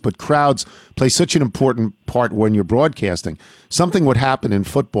crowds, but crowds play such an important part when you're broadcasting. Something would happen in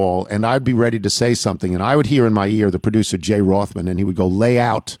football and I'd be ready to say something and I would hear in my ear the producer, Jay Rothman, and he would go, lay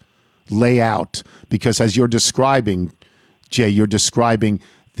out, because as you're describing, Jay, you're describing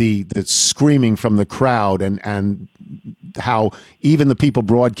the screaming from the crowd and how even the people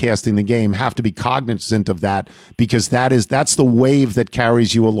broadcasting the game have to be cognizant of that because that's the wave that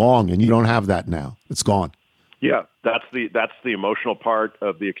carries you along, and you don't have that now. It's gone. Yeah, that's the emotional part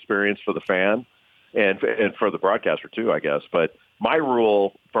of the experience for the fan and for the broadcaster too, I guess. But my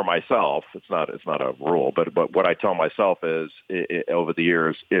rule for myself, it's not a rule, but what I tell myself is over the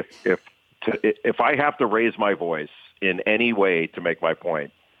years, if I have to raise my voice in any way to make my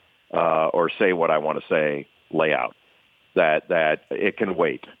point, or say what I want to say, lay out. That it can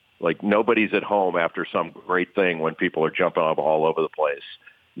wait. Like nobody's at home after some great thing when people are jumping up all over the place,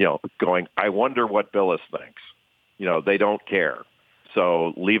 you know, going, I wonder what Billis thinks. You know, they don't care.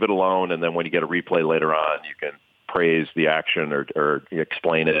 So leave it alone, and then when you get a replay later on, you can praise the action or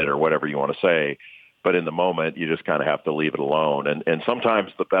explain it or whatever you want to say. But in the moment, you just kind of have to leave it alone. And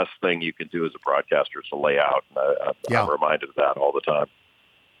sometimes the best thing you can do as a broadcaster is to lay out. And I'm reminded of that all the time.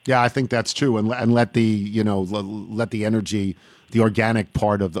 Yeah, I think that's true, and let the let the energy, the organic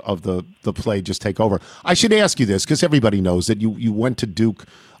part of the play just take over. I should ask you this because everybody knows that you went to Duke.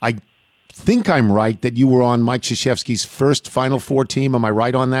 I think I'm right that you were on Mike Krzyzewski's first Final Four team. Am I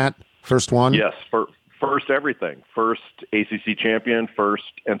right on that? First one? Yes, first everything. First ACC champion, first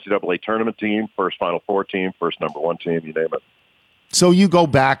NCAA tournament team, first Final Four team, first number one team, you name it. So you go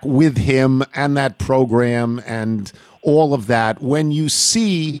back with him and that program and all of that. When you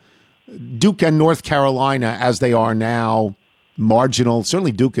see Duke and North Carolina as they are now, marginal,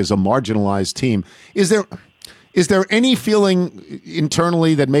 certainly Duke is a marginalized team, is there any feeling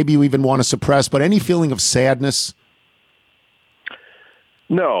internally that maybe you even want to suppress, but any feeling of sadness?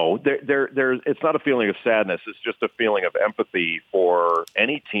 No, it's not a feeling of sadness. It's just a feeling of empathy for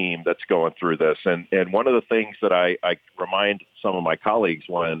any team that's going through this. And one of the things that I remind some of my colleagues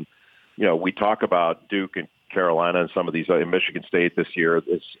when, we talk about Duke and Carolina and some of these in Michigan State this year,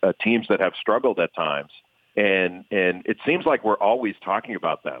 is teams that have struggled at times. And it seems like we're always talking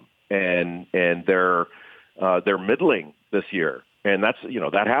about them. And they're middling this year. And that's,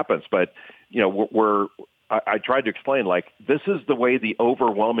 that happens. But, I tried to explain, this is the way the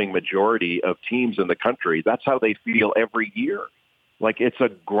overwhelming majority of teams in the country, that's how they feel every year. It's a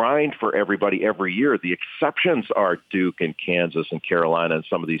grind for everybody every year. The exceptions are Duke and Kansas and Carolina and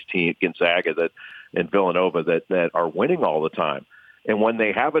some of these teams, Gonzaga and Villanova that are winning all the time. And when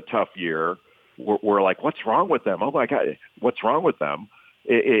they have a tough year, we're like, what's wrong with them? Oh, my God, what's wrong with them?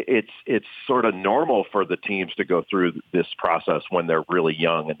 It's sort of normal for the teams to go through this process when they're really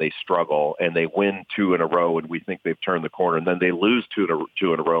young and they struggle and they win 2 in a row and we think they've turned the corner, and then they lose two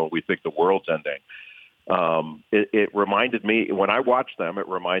in a row and we think the world's ending. It reminded me, when I watched them, it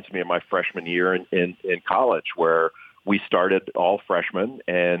reminds me of my freshman year in college, where we started all freshmen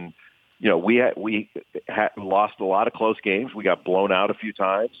and we had lost a lot of close games. We got blown out a few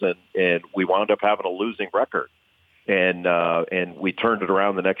times and we wound up having a losing record. And we turned it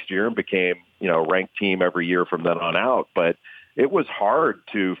around the next year and became, a ranked team every year from then on out. But it was hard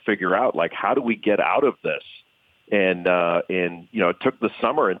to figure out, how do we get out of this? And it took the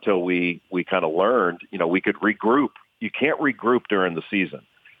summer until we kind of learned, we could regroup. You can't regroup during the season.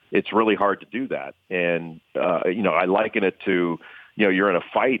 It's really hard to do that. And, I liken it to, you're in a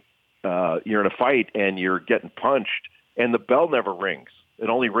fight and you're getting punched and the bell never rings. It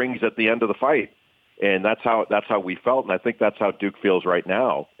only rings at the end of the fight. And that's how we felt, and I think that's how Duke feels right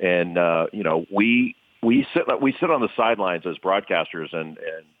now. And we sit on the sidelines as broadcasters and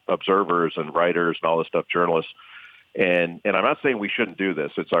observers and writers and all this stuff, journalists. And I'm not saying we shouldn't do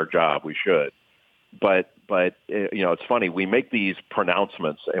this; it's our job. We should. But it's funny. We make these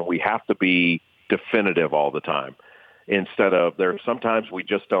pronouncements, and we have to be definitive all the time. Instead of sometimes we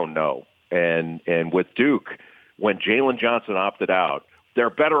just don't know. And with Duke, when Jalen Johnson opted out, they're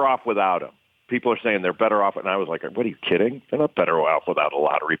better off without him. People are saying they're better off, and I was like, what are you kidding? They're not better off without a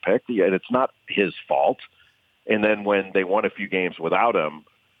lottery pick, and it's not his fault. And then when they won a few games without him,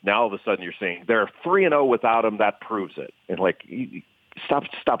 now all of a sudden you're saying they're 3-0 without him. That proves it. And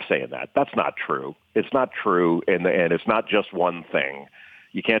stop saying that. That's not true. It's not true, and it's not just one thing.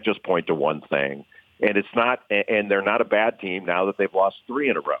 You can't just point to one thing. And it's not, and they're not a bad team now that they've lost 3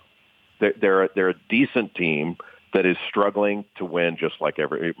 in a row. They're a decent team that is struggling to win just like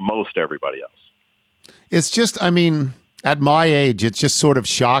most everybody else. It's just, at my age, it's just sort of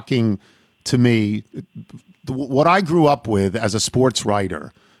shocking to me. What I grew up with as a sports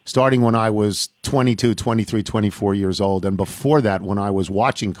writer, starting when I was 22, 23, 24 years old, and before that when I was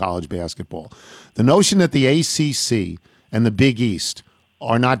watching college basketball, the notion that the ACC and the Big East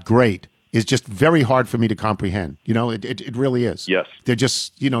are not great is just very hard for me to comprehend. It really is. Yes. They're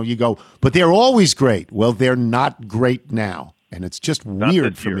just, you go, but they're always great. Well, they're not great now. And it's just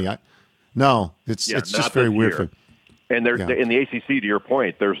weird for me. It's just very weird for me. And in the ACC, to your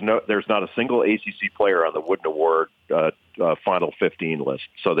point, there's not a single ACC player on the Wooden Award Final 15 list.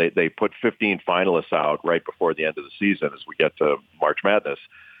 So they put 15 finalists out right before the end of the season as we get to March Madness.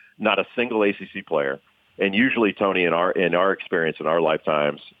 Not a single ACC player. And usually, Tony, in our experience in our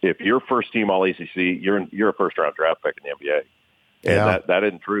lifetimes, if you're first team All ACC, you're a first round draft pick in the NBA, and that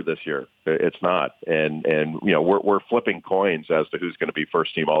isn't true this year. It's not. And we're flipping coins as to who's going to be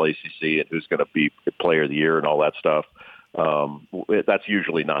first team All ACC and who's going to be Player of the Year and all that stuff. That's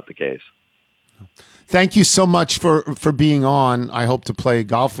usually not the case. Thank you so much for being on. I hope to play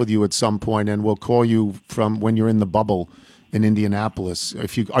golf with you at some point, and we'll call you from when you're in the bubble in Indianapolis.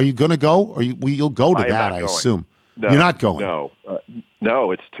 Are you going to go? Or you'll go to that, I assume. You're not going.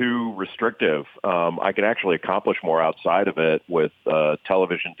 No, it's too restrictive. I can actually accomplish more outside of it with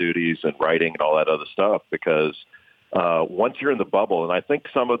television duties and writing and all that other stuff because once you're in the bubble, and I think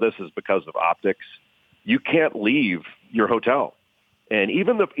some of this is because of optics, you can't leave your hotel. And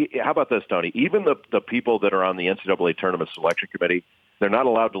how about this, Tony? Even the people that are on the NCAA tournament selection committee, they're not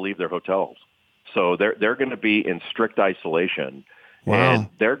allowed to leave their hotels. So they're going to be in strict isolation. Wow. And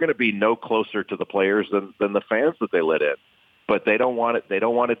they're going to be no closer to the players than the fans that they let in. But they don't want it. They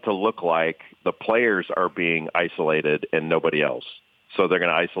don't want it to look like the players are being isolated and nobody else. So they're going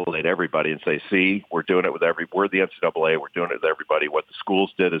to isolate everybody and say, "See, we're doing it with we're the NCAA. We're doing it with everybody. What the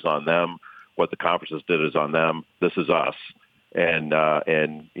schools did is on them. What the conferences did is on them. This is us." And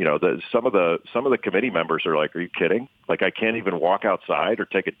you know, some of the committee members are like, "Are you kidding? Like, I can't even walk outside or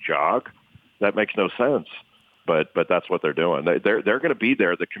take a jog. That makes no sense." But that's what they're doing. They're going to be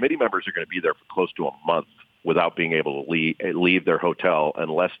there. The committee members are going to be there for close to a month without being able to leave their hotel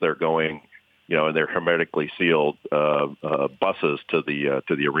unless they're going, you know, in their hermetically sealed buses to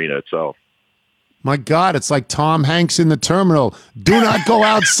the arena itself. My God, it's like Tom Hanks in The Terminal. Do not go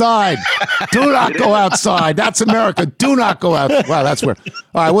outside. Do not go outside. That's America. Do not go out. Wow, that's weird.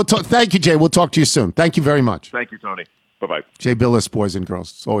 All right, we'll talk. Thank you, Jay. We'll talk to you soon. Thank you very much. Thank you, Tony. Bye-bye. Jay Billis, boys and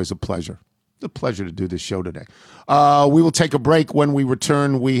girls. It's always a pleasure. It's a pleasure to do this show today. We will take a break. When we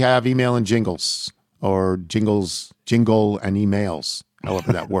return, we have email and jingles, or jingle and emails,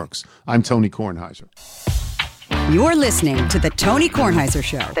 however that works. I'm Tony Kornheiser. You're listening to The Tony Kornheiser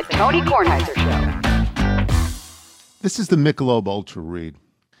Show. The Tony Kornheiser Show. This is the Michelob Ultra read.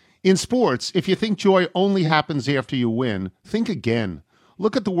 In sports, if you think joy only happens after you win, think again.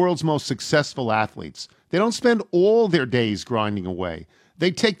 Look at the world's most successful athletes. They don't spend all their days grinding away.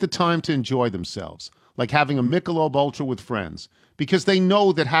 They take the time to enjoy themselves, like having a Michelob Ultra with friends, because they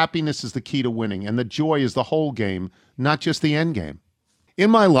know that happiness is the key to winning and that joy is the whole game, not just the end game. In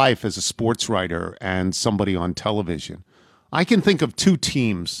my life as a sports writer and somebody on television, I can think of two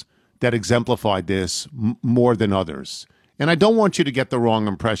teams that exemplified this more than others. And I don't want you to get the wrong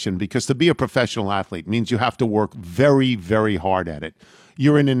impression, because to be a professional athlete means you have to work very, very hard at it.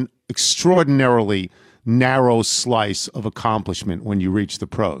 You're in an extraordinarily narrow slice of accomplishment when you reach the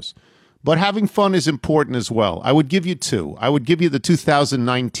pros. But having fun is important as well. I would give you two. I would give you the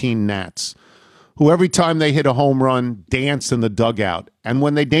 2019 Nats, who every time they hit a home run, danced in the dugout. And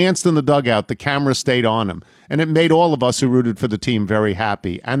when they danced in the dugout, the camera stayed on them. And it made all of us who rooted for the team very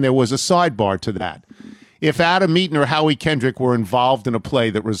happy. And there was a sidebar to that. If Adam Eaton or Howie Kendrick were involved in a play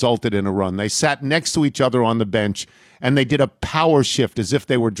that resulted in a run, they sat next to each other on the bench and they did a power shift as if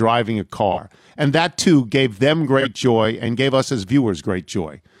they were driving a car. And that, too, gave them great joy and gave us as viewers great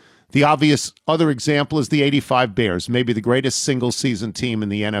joy. The obvious other example is the 85 Bears, maybe the greatest single-season team in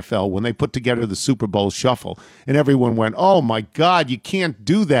the NFL, when they put together the Super Bowl shuffle. And everyone went, "Oh, my God, you can't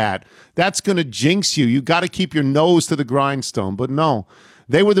do that. That's going to jinx you. You got to keep your nose to the grindstone." But no,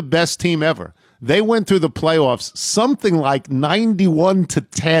 they were the best team ever. They went through the playoffs something like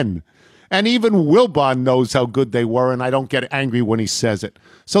 91-10. And even Wilbon knows how good they were, and I don't get angry when he says it.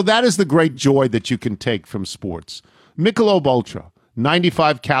 So that is the great joy that you can take from sports. Michelob Ultra,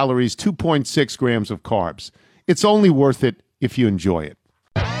 95 calories, 2.6 grams of carbs. It's only worth it if you enjoy it.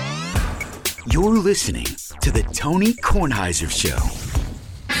 You're listening to The Tony Kornheiser Show.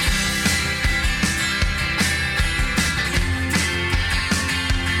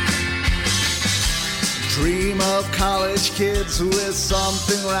 Dream of college kids with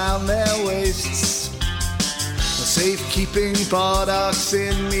something around their waists. A safekeeping buttocks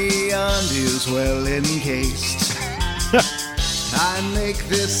in the undies well encased. I make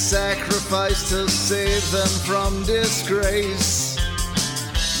this sacrifice to save them from disgrace.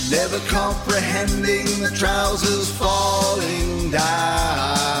 Never comprehending the trousers falling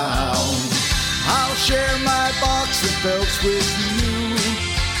down. I'll share my box of belts with you.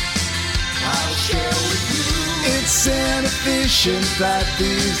 I'll share with you. It's inefficient that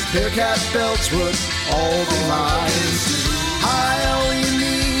these Bearcat belts would all be mine. I only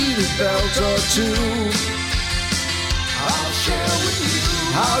need a belt or two. I'll share with you.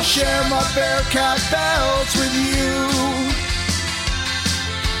 I'll share my Bearcat belts with you.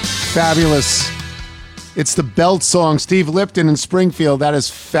 Fabulous. It's the belt song. Steve Lipton in Springfield. That is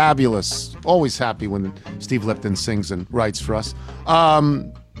fabulous. Always happy when Steve Lipton sings and writes for us.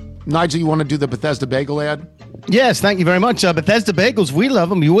 Nigel, you want to do the Bethesda Bagel ad? Yes, thank you very much. Bethesda Bagels, we love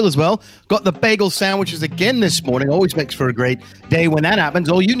them. You will as well. Got the bagel sandwiches again this morning. Always makes for a great day when that happens.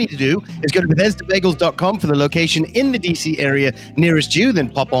 All you need to do is go to BethesdaBagels.com for the location in the DC area nearest you. Then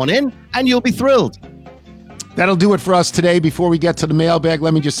pop on in and you'll be thrilled. That'll do it for us today. Before we get to the mailbag,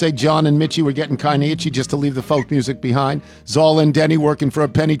 let me just say John and Mitchie were getting kind of itchy just to leave the folk music behind. Zola and Denny working for a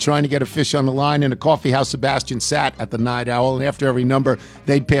penny trying to get a fish on the line. In a coffee house, Sebastian sat at the Night Owl, and after every number,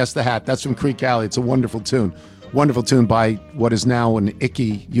 they'd pass the hat. That's from Creek Alley. It's a wonderful tune. Wonderful tune by what is now an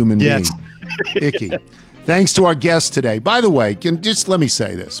icky human being. Icky. Thanks to our guests today. By the way, just let me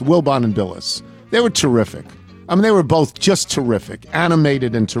say this. Wilbon and Billis, they were terrific. I mean, they were both just terrific,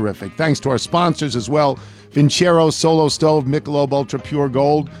 animated and terrific. Thanks to our sponsors as well, Vincero, Solo Stove, Michelob Ultra Pure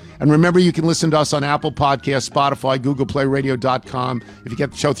Gold. And remember, you can listen to us on Apple Podcasts, Spotify, GooglePlayRadio.com. If you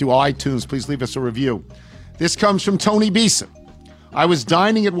get the show through iTunes, please leave us a review. This comes from Tony Beeson. I was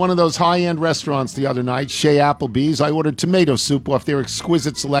dining at one of those high-end restaurants the other night, Shea Applebee's. I ordered tomato soup off their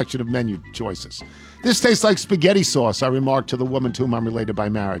exquisite selection of menu choices. This tastes like spaghetti sauce, I remarked to the woman to whom I'm related by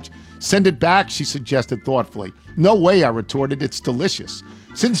marriage. Send it back, she suggested thoughtfully. No way, I retorted. It's delicious.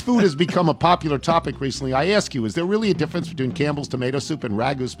 Since food has become a popular topic recently, I ask you, is there really a difference between Campbell's tomato soup and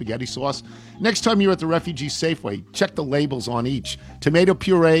Ragu spaghetti sauce? Next time you're at the Refugee Safeway, check the labels on each. Tomato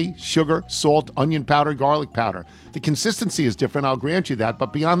puree, sugar, salt, onion powder, garlic powder. The consistency is different, I'll grant you that,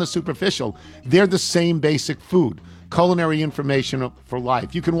 but beyond the superficial, they're the same basic food. Culinary information for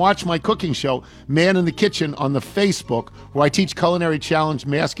life. You can watch my cooking show, Man in the Kitchen, on the Facebook, where I teach culinary challenged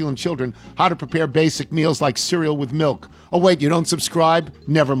masculine children how to prepare basic meals like cereal with milk. Oh, wait, you don't subscribe?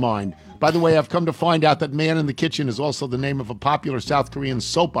 Never mind. By the way, I've come to find out that Man in the Kitchen is also the name of a popular South Korean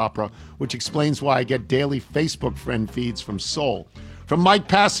soap opera, which explains why I get daily Facebook friend feeds from Seoul. From Mike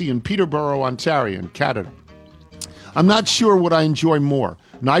Passy in Peterborough, Ontario, in Canada. I'm not sure what I enjoy more.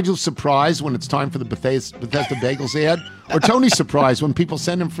 Nigel's surprised when it's time for the Bethesda Bagels ad, or Tony's surprised when people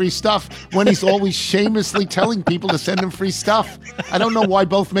send him free stuff, when he's always shamelessly telling people to send him free stuff. I don't know why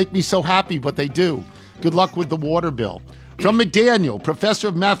both make me so happy, but they do. Good luck with the water bill. From McDaniel, professor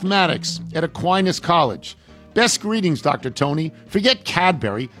of mathematics at Aquinas College. Best greetings, Dr. Tony. Forget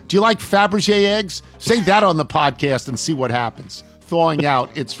Cadbury. Do you like Fabergé eggs? Say that on the podcast and see what happens. Thawing out.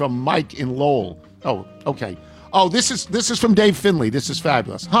 It's from Mike in Lowell. Oh, okay. Oh, this is from Dave Finley. This is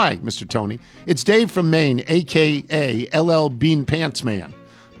fabulous. Hi, Mr. Tony. It's Dave from Maine, a.k.a. LL Bean Pants Man.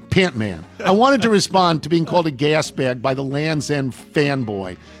 Pant Man. I wanted to respond to being called a gas bag by the Land's End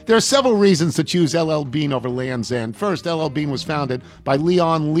fanboy. There are several reasons to choose LL Bean over Land's End. First, LL Bean was founded by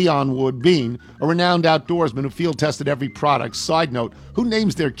Leon Wood Bean, a renowned outdoorsman who field-tested every product. Side note, who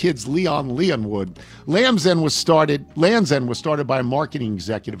names their kids Leon Wood? Land's End was started by a marketing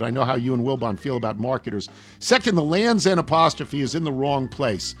executive. I know how you and Wilbon feel about marketers. Second, the Land's End apostrophe is in the wrong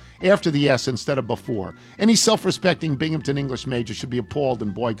place, after the S instead of before. Any self-respecting Binghamton English major should be appalled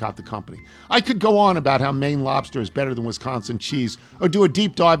and boycott the company. I could go on about how Maine lobster is better than Wisconsin cheese, or do a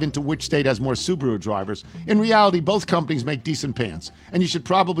deep dive into which state has more Subaru drivers. In reality, both companies make decent pants, and you should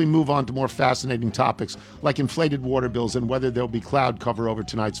probably move on to more fascinating topics like inflated water bills and whether there'll be cloud cover over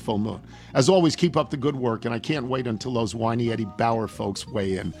tonight's full moon. As always, keep up the good work, and I can't wait until those whiny Eddie Bauer folks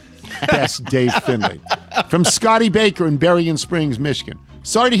weigh in. Best Dave Finley. From Scotty Baker in Berrien Springs, Michigan.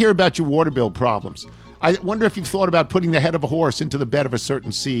 Sorry to hear about your water bill problems. I wonder if you've thought about putting the head of a horse into the bed of a certain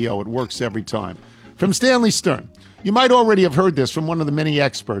CEO. It works every time. From Stanley Stern. You might already have heard this from one of the many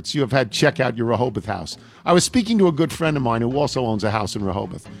experts you have had check out your Rehoboth house. I was speaking to a good friend of mine who also owns a house in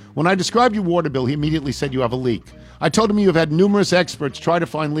Rehoboth. When I described your water bill, he immediately said you have a leak. I told him you have had numerous experts try to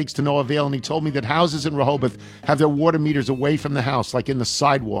find leaks to no avail, and he told me that houses in Rehoboth have their water meters away from the house, like in the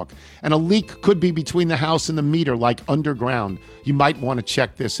sidewalk. And a leak could be between the house and the meter, like underground. You might want to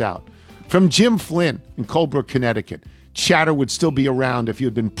check this out. From Jim Flynn in Colebrook, Connecticut. Chatter would still be around if you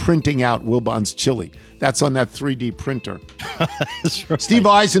had been printing out Wilbon's chili. That's on that 3D printer. That's right. Steve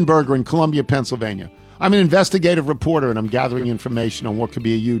Eisenberger in Columbia, Pennsylvania. I'm an investigative reporter, and I'm gathering information on what could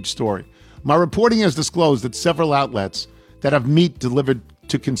be a huge story. My reporting has disclosed that several outlets that have meat delivered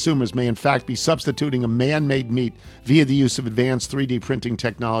to consumers may in fact be substituting a man-made meat via the use of advanced 3D printing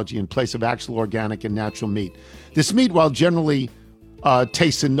technology in place of actual organic and natural meat. This meat, while generally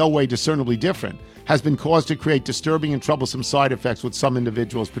tastes in no way discernibly different, has been caused to create disturbing and troublesome side effects with some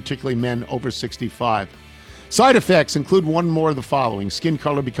individuals, particularly men over 65. Side effects include one more of the following. Skin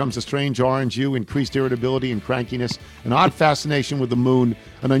color becomes a strange orange hue, increased irritability and crankiness, an odd fascination with the moon,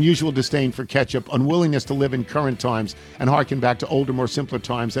 an unusual disdain for ketchup, unwillingness to live in current times and harken back to older, more simpler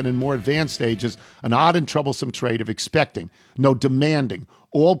times, and in more advanced stages, an odd and troublesome trait of expecting, no demanding.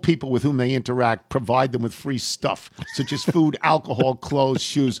 All people with whom they interact provide them with free stuff, such as food, alcohol, clothes,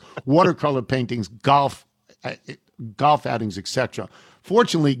 shoes, watercolor paintings, golf outings, etc.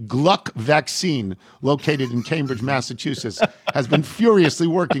 Fortunately, Gluck Vaccine, located in Cambridge, Massachusetts, has been furiously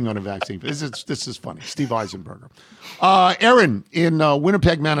working on a vaccine. This is funny. Steve Eisenberger. Erin in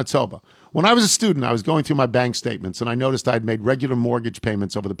Winnipeg, Manitoba. When I was a student, I was going through my bank statements, and I noticed I had made regular mortgage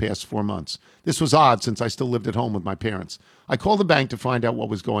payments over the past 4 months. This was odd since I still lived at home with my parents. I called the bank to find out what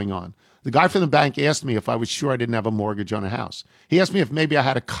was going on. The guy from the bank asked me if I was sure I didn't have a mortgage on a house. He asked me if maybe I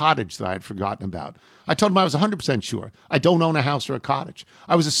had a cottage that I had forgotten about. I told him I was 100% sure. I don't own a house or a cottage.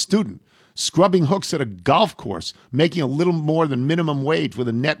 I was a student, scrubbing hooks at a golf course, making a little more than minimum wage with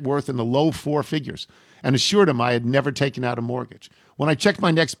a net worth in the low 4 figures, and assured him I had never taken out a mortgage. When I checked my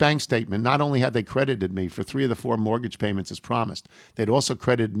next bank statement, not only had they credited me for 3 of the 4 mortgage payments as promised, they'd also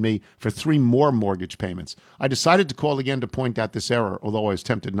credited me for 3 more mortgage payments. I decided to call again to point out this error, although I was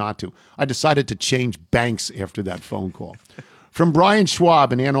tempted not to. I decided to change banks after that phone call. From Brian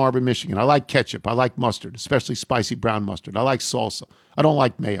Schwab in Ann Arbor, Michigan, I like ketchup. I like mustard, especially spicy brown mustard. I like salsa. I don't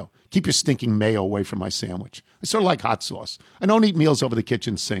like mayo. Keep your stinking mayo away from my sandwich. I sort of like hot sauce. I don't eat meals over the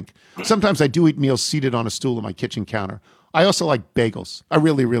kitchen sink. Sometimes I do eat meals seated on a stool at my kitchen counter. I also like bagels. I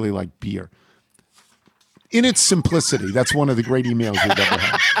really, really like beer. In its simplicity, that's one of the great emails we've ever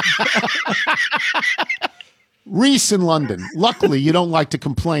had. Reese in London. Luckily, you don't like to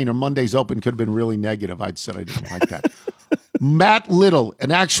complain, or Monday's Open could have been really negative. I'd said I didn't like that. Matt Little,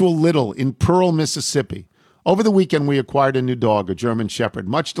 an actual Little in Pearl, Mississippi. Over the weekend, we acquired a new dog, a German Shepherd.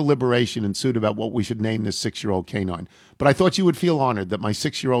 Much deliberation ensued about what we should name this 6-year-old canine. But I thought you would feel honored that my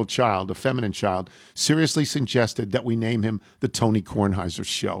 6-year-old child, a feminine child, seriously suggested that we name him the Tony Kornheiser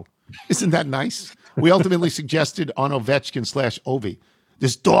Show. Isn't that nice? We ultimately suggested on Ovechkin/Ovi.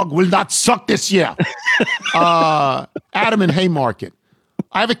 This dog will not suck this year. Adam in Haymarket.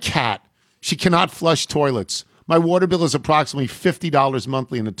 I have a cat. She cannot flush toilets. My water bill is approximately $50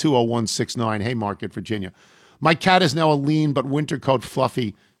 monthly in the 20169 Haymarket, Virginia. My cat is now a lean but winter coat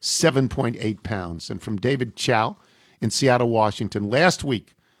fluffy 7.8 pounds. And from David Chow in Seattle, Washington. Last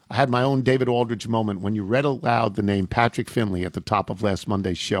week, I had my own David Aldridge moment when you read aloud the name Patrick Finley at the top of last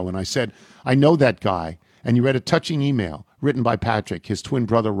Monday's show. And I said, I know that guy. And you read a touching email written by Patrick, his twin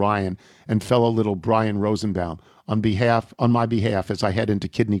brother Ryan, and fellow little Brian Rosenbaum on my behalf as I head into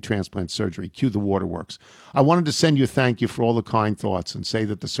kidney transplant surgery. Cue the waterworks. I wanted to send you a thank you for all the kind thoughts and say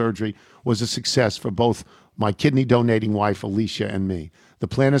that the surgery was a success for both my kidney donating wife Alicia and me. The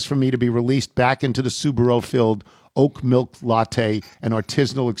plan is for me to be released back into the Subaru-filled oat milk latte and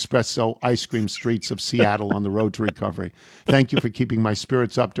artisanal espresso ice cream streets of Seattle on the road to recovery. Thank you for keeping my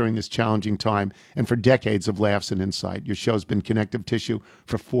spirits up during this challenging time and for decades of laughs and insight. Your show's been connective tissue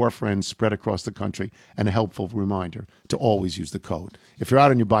for 4 friends spread across the country and a helpful reminder to always use the code. If you're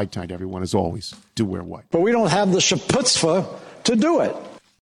out on your bike tonight, everyone, as always, do wear white. But we don't have the chutzpah to do it.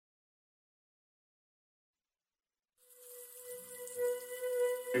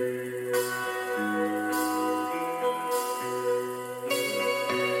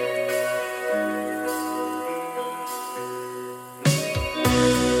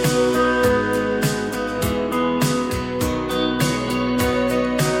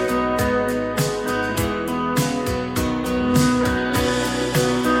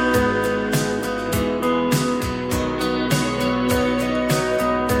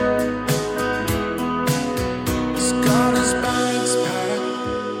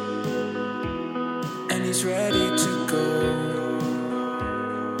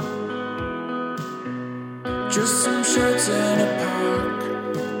 Just some shirts in a park,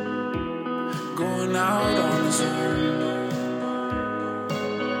 going out on his own.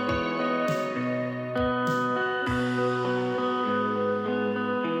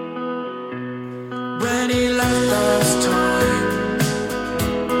 When he left last time,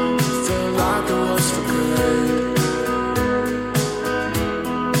 felt like it was for good.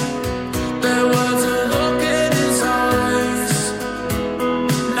 There was a look in his eyes,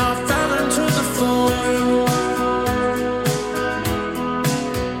 and I fell into the floor.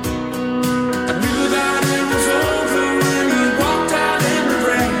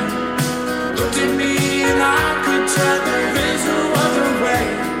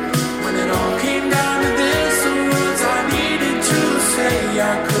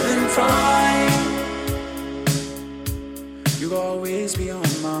 You'll always be on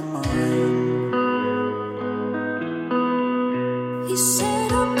my mind. He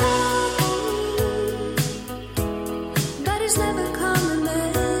said about me, but he's never coming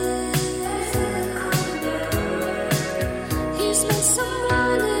back. He's met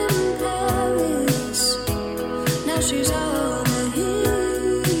someone in Paris, now she's all that he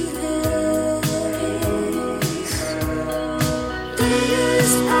has. The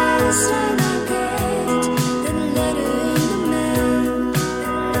years pass and I get the letter in the mail.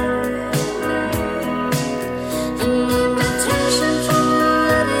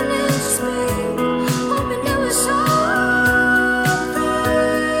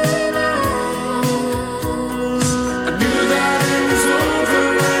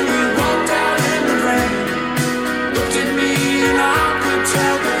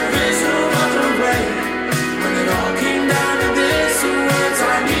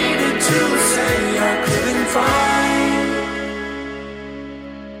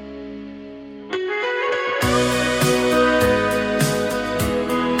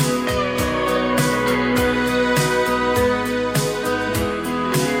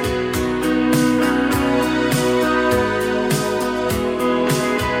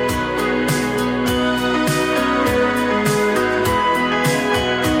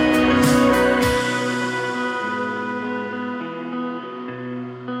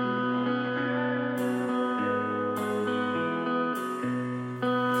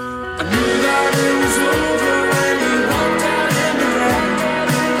 I knew that it was over when he walked out in the rain.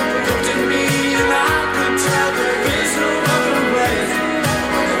 Looked at me and I could tell there is no other way.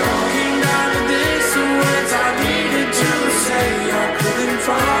 Walking down to this, the words I needed to say I couldn't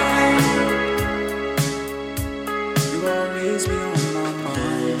find. You'll always be on my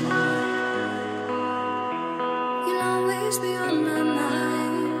mind. You'll always be on my mind.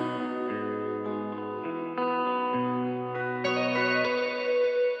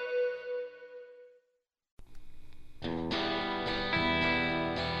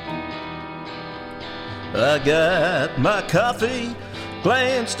 I got my coffee,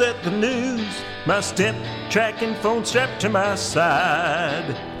 glanced at the news, my step tracking phone strapped to my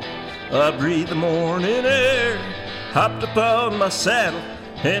side. I breathed the morning air, hopped up on my saddle,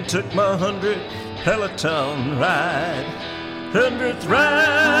 and took my 100th Peloton ride. 100th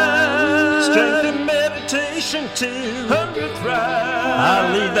ride, strength and meditation too. 100th ride,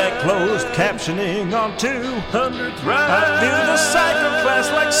 I leave that closed captioning on 200th ride. I do the cycle class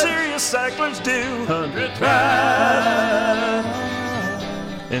like serious cyclers do. 100th ride,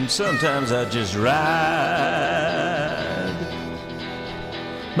 and sometimes I just ride.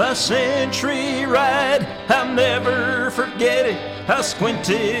 My century ride, I'll never forget it. I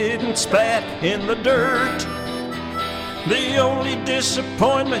squinted and spat in the dirt. The only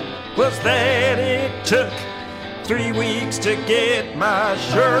disappointment was that it took 3 weeks to get my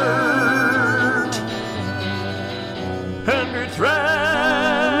shirt. 100th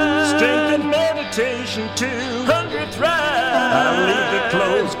ride, strength and meditation too. 100th ride, I leave the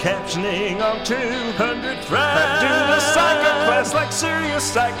closed captioning on 200th ride. I do the cycle class like serious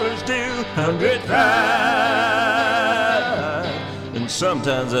cyclers do. 100th ride, and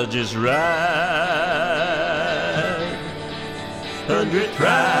sometimes I just ride. 100th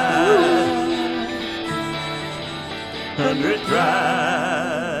ride, 100th ride.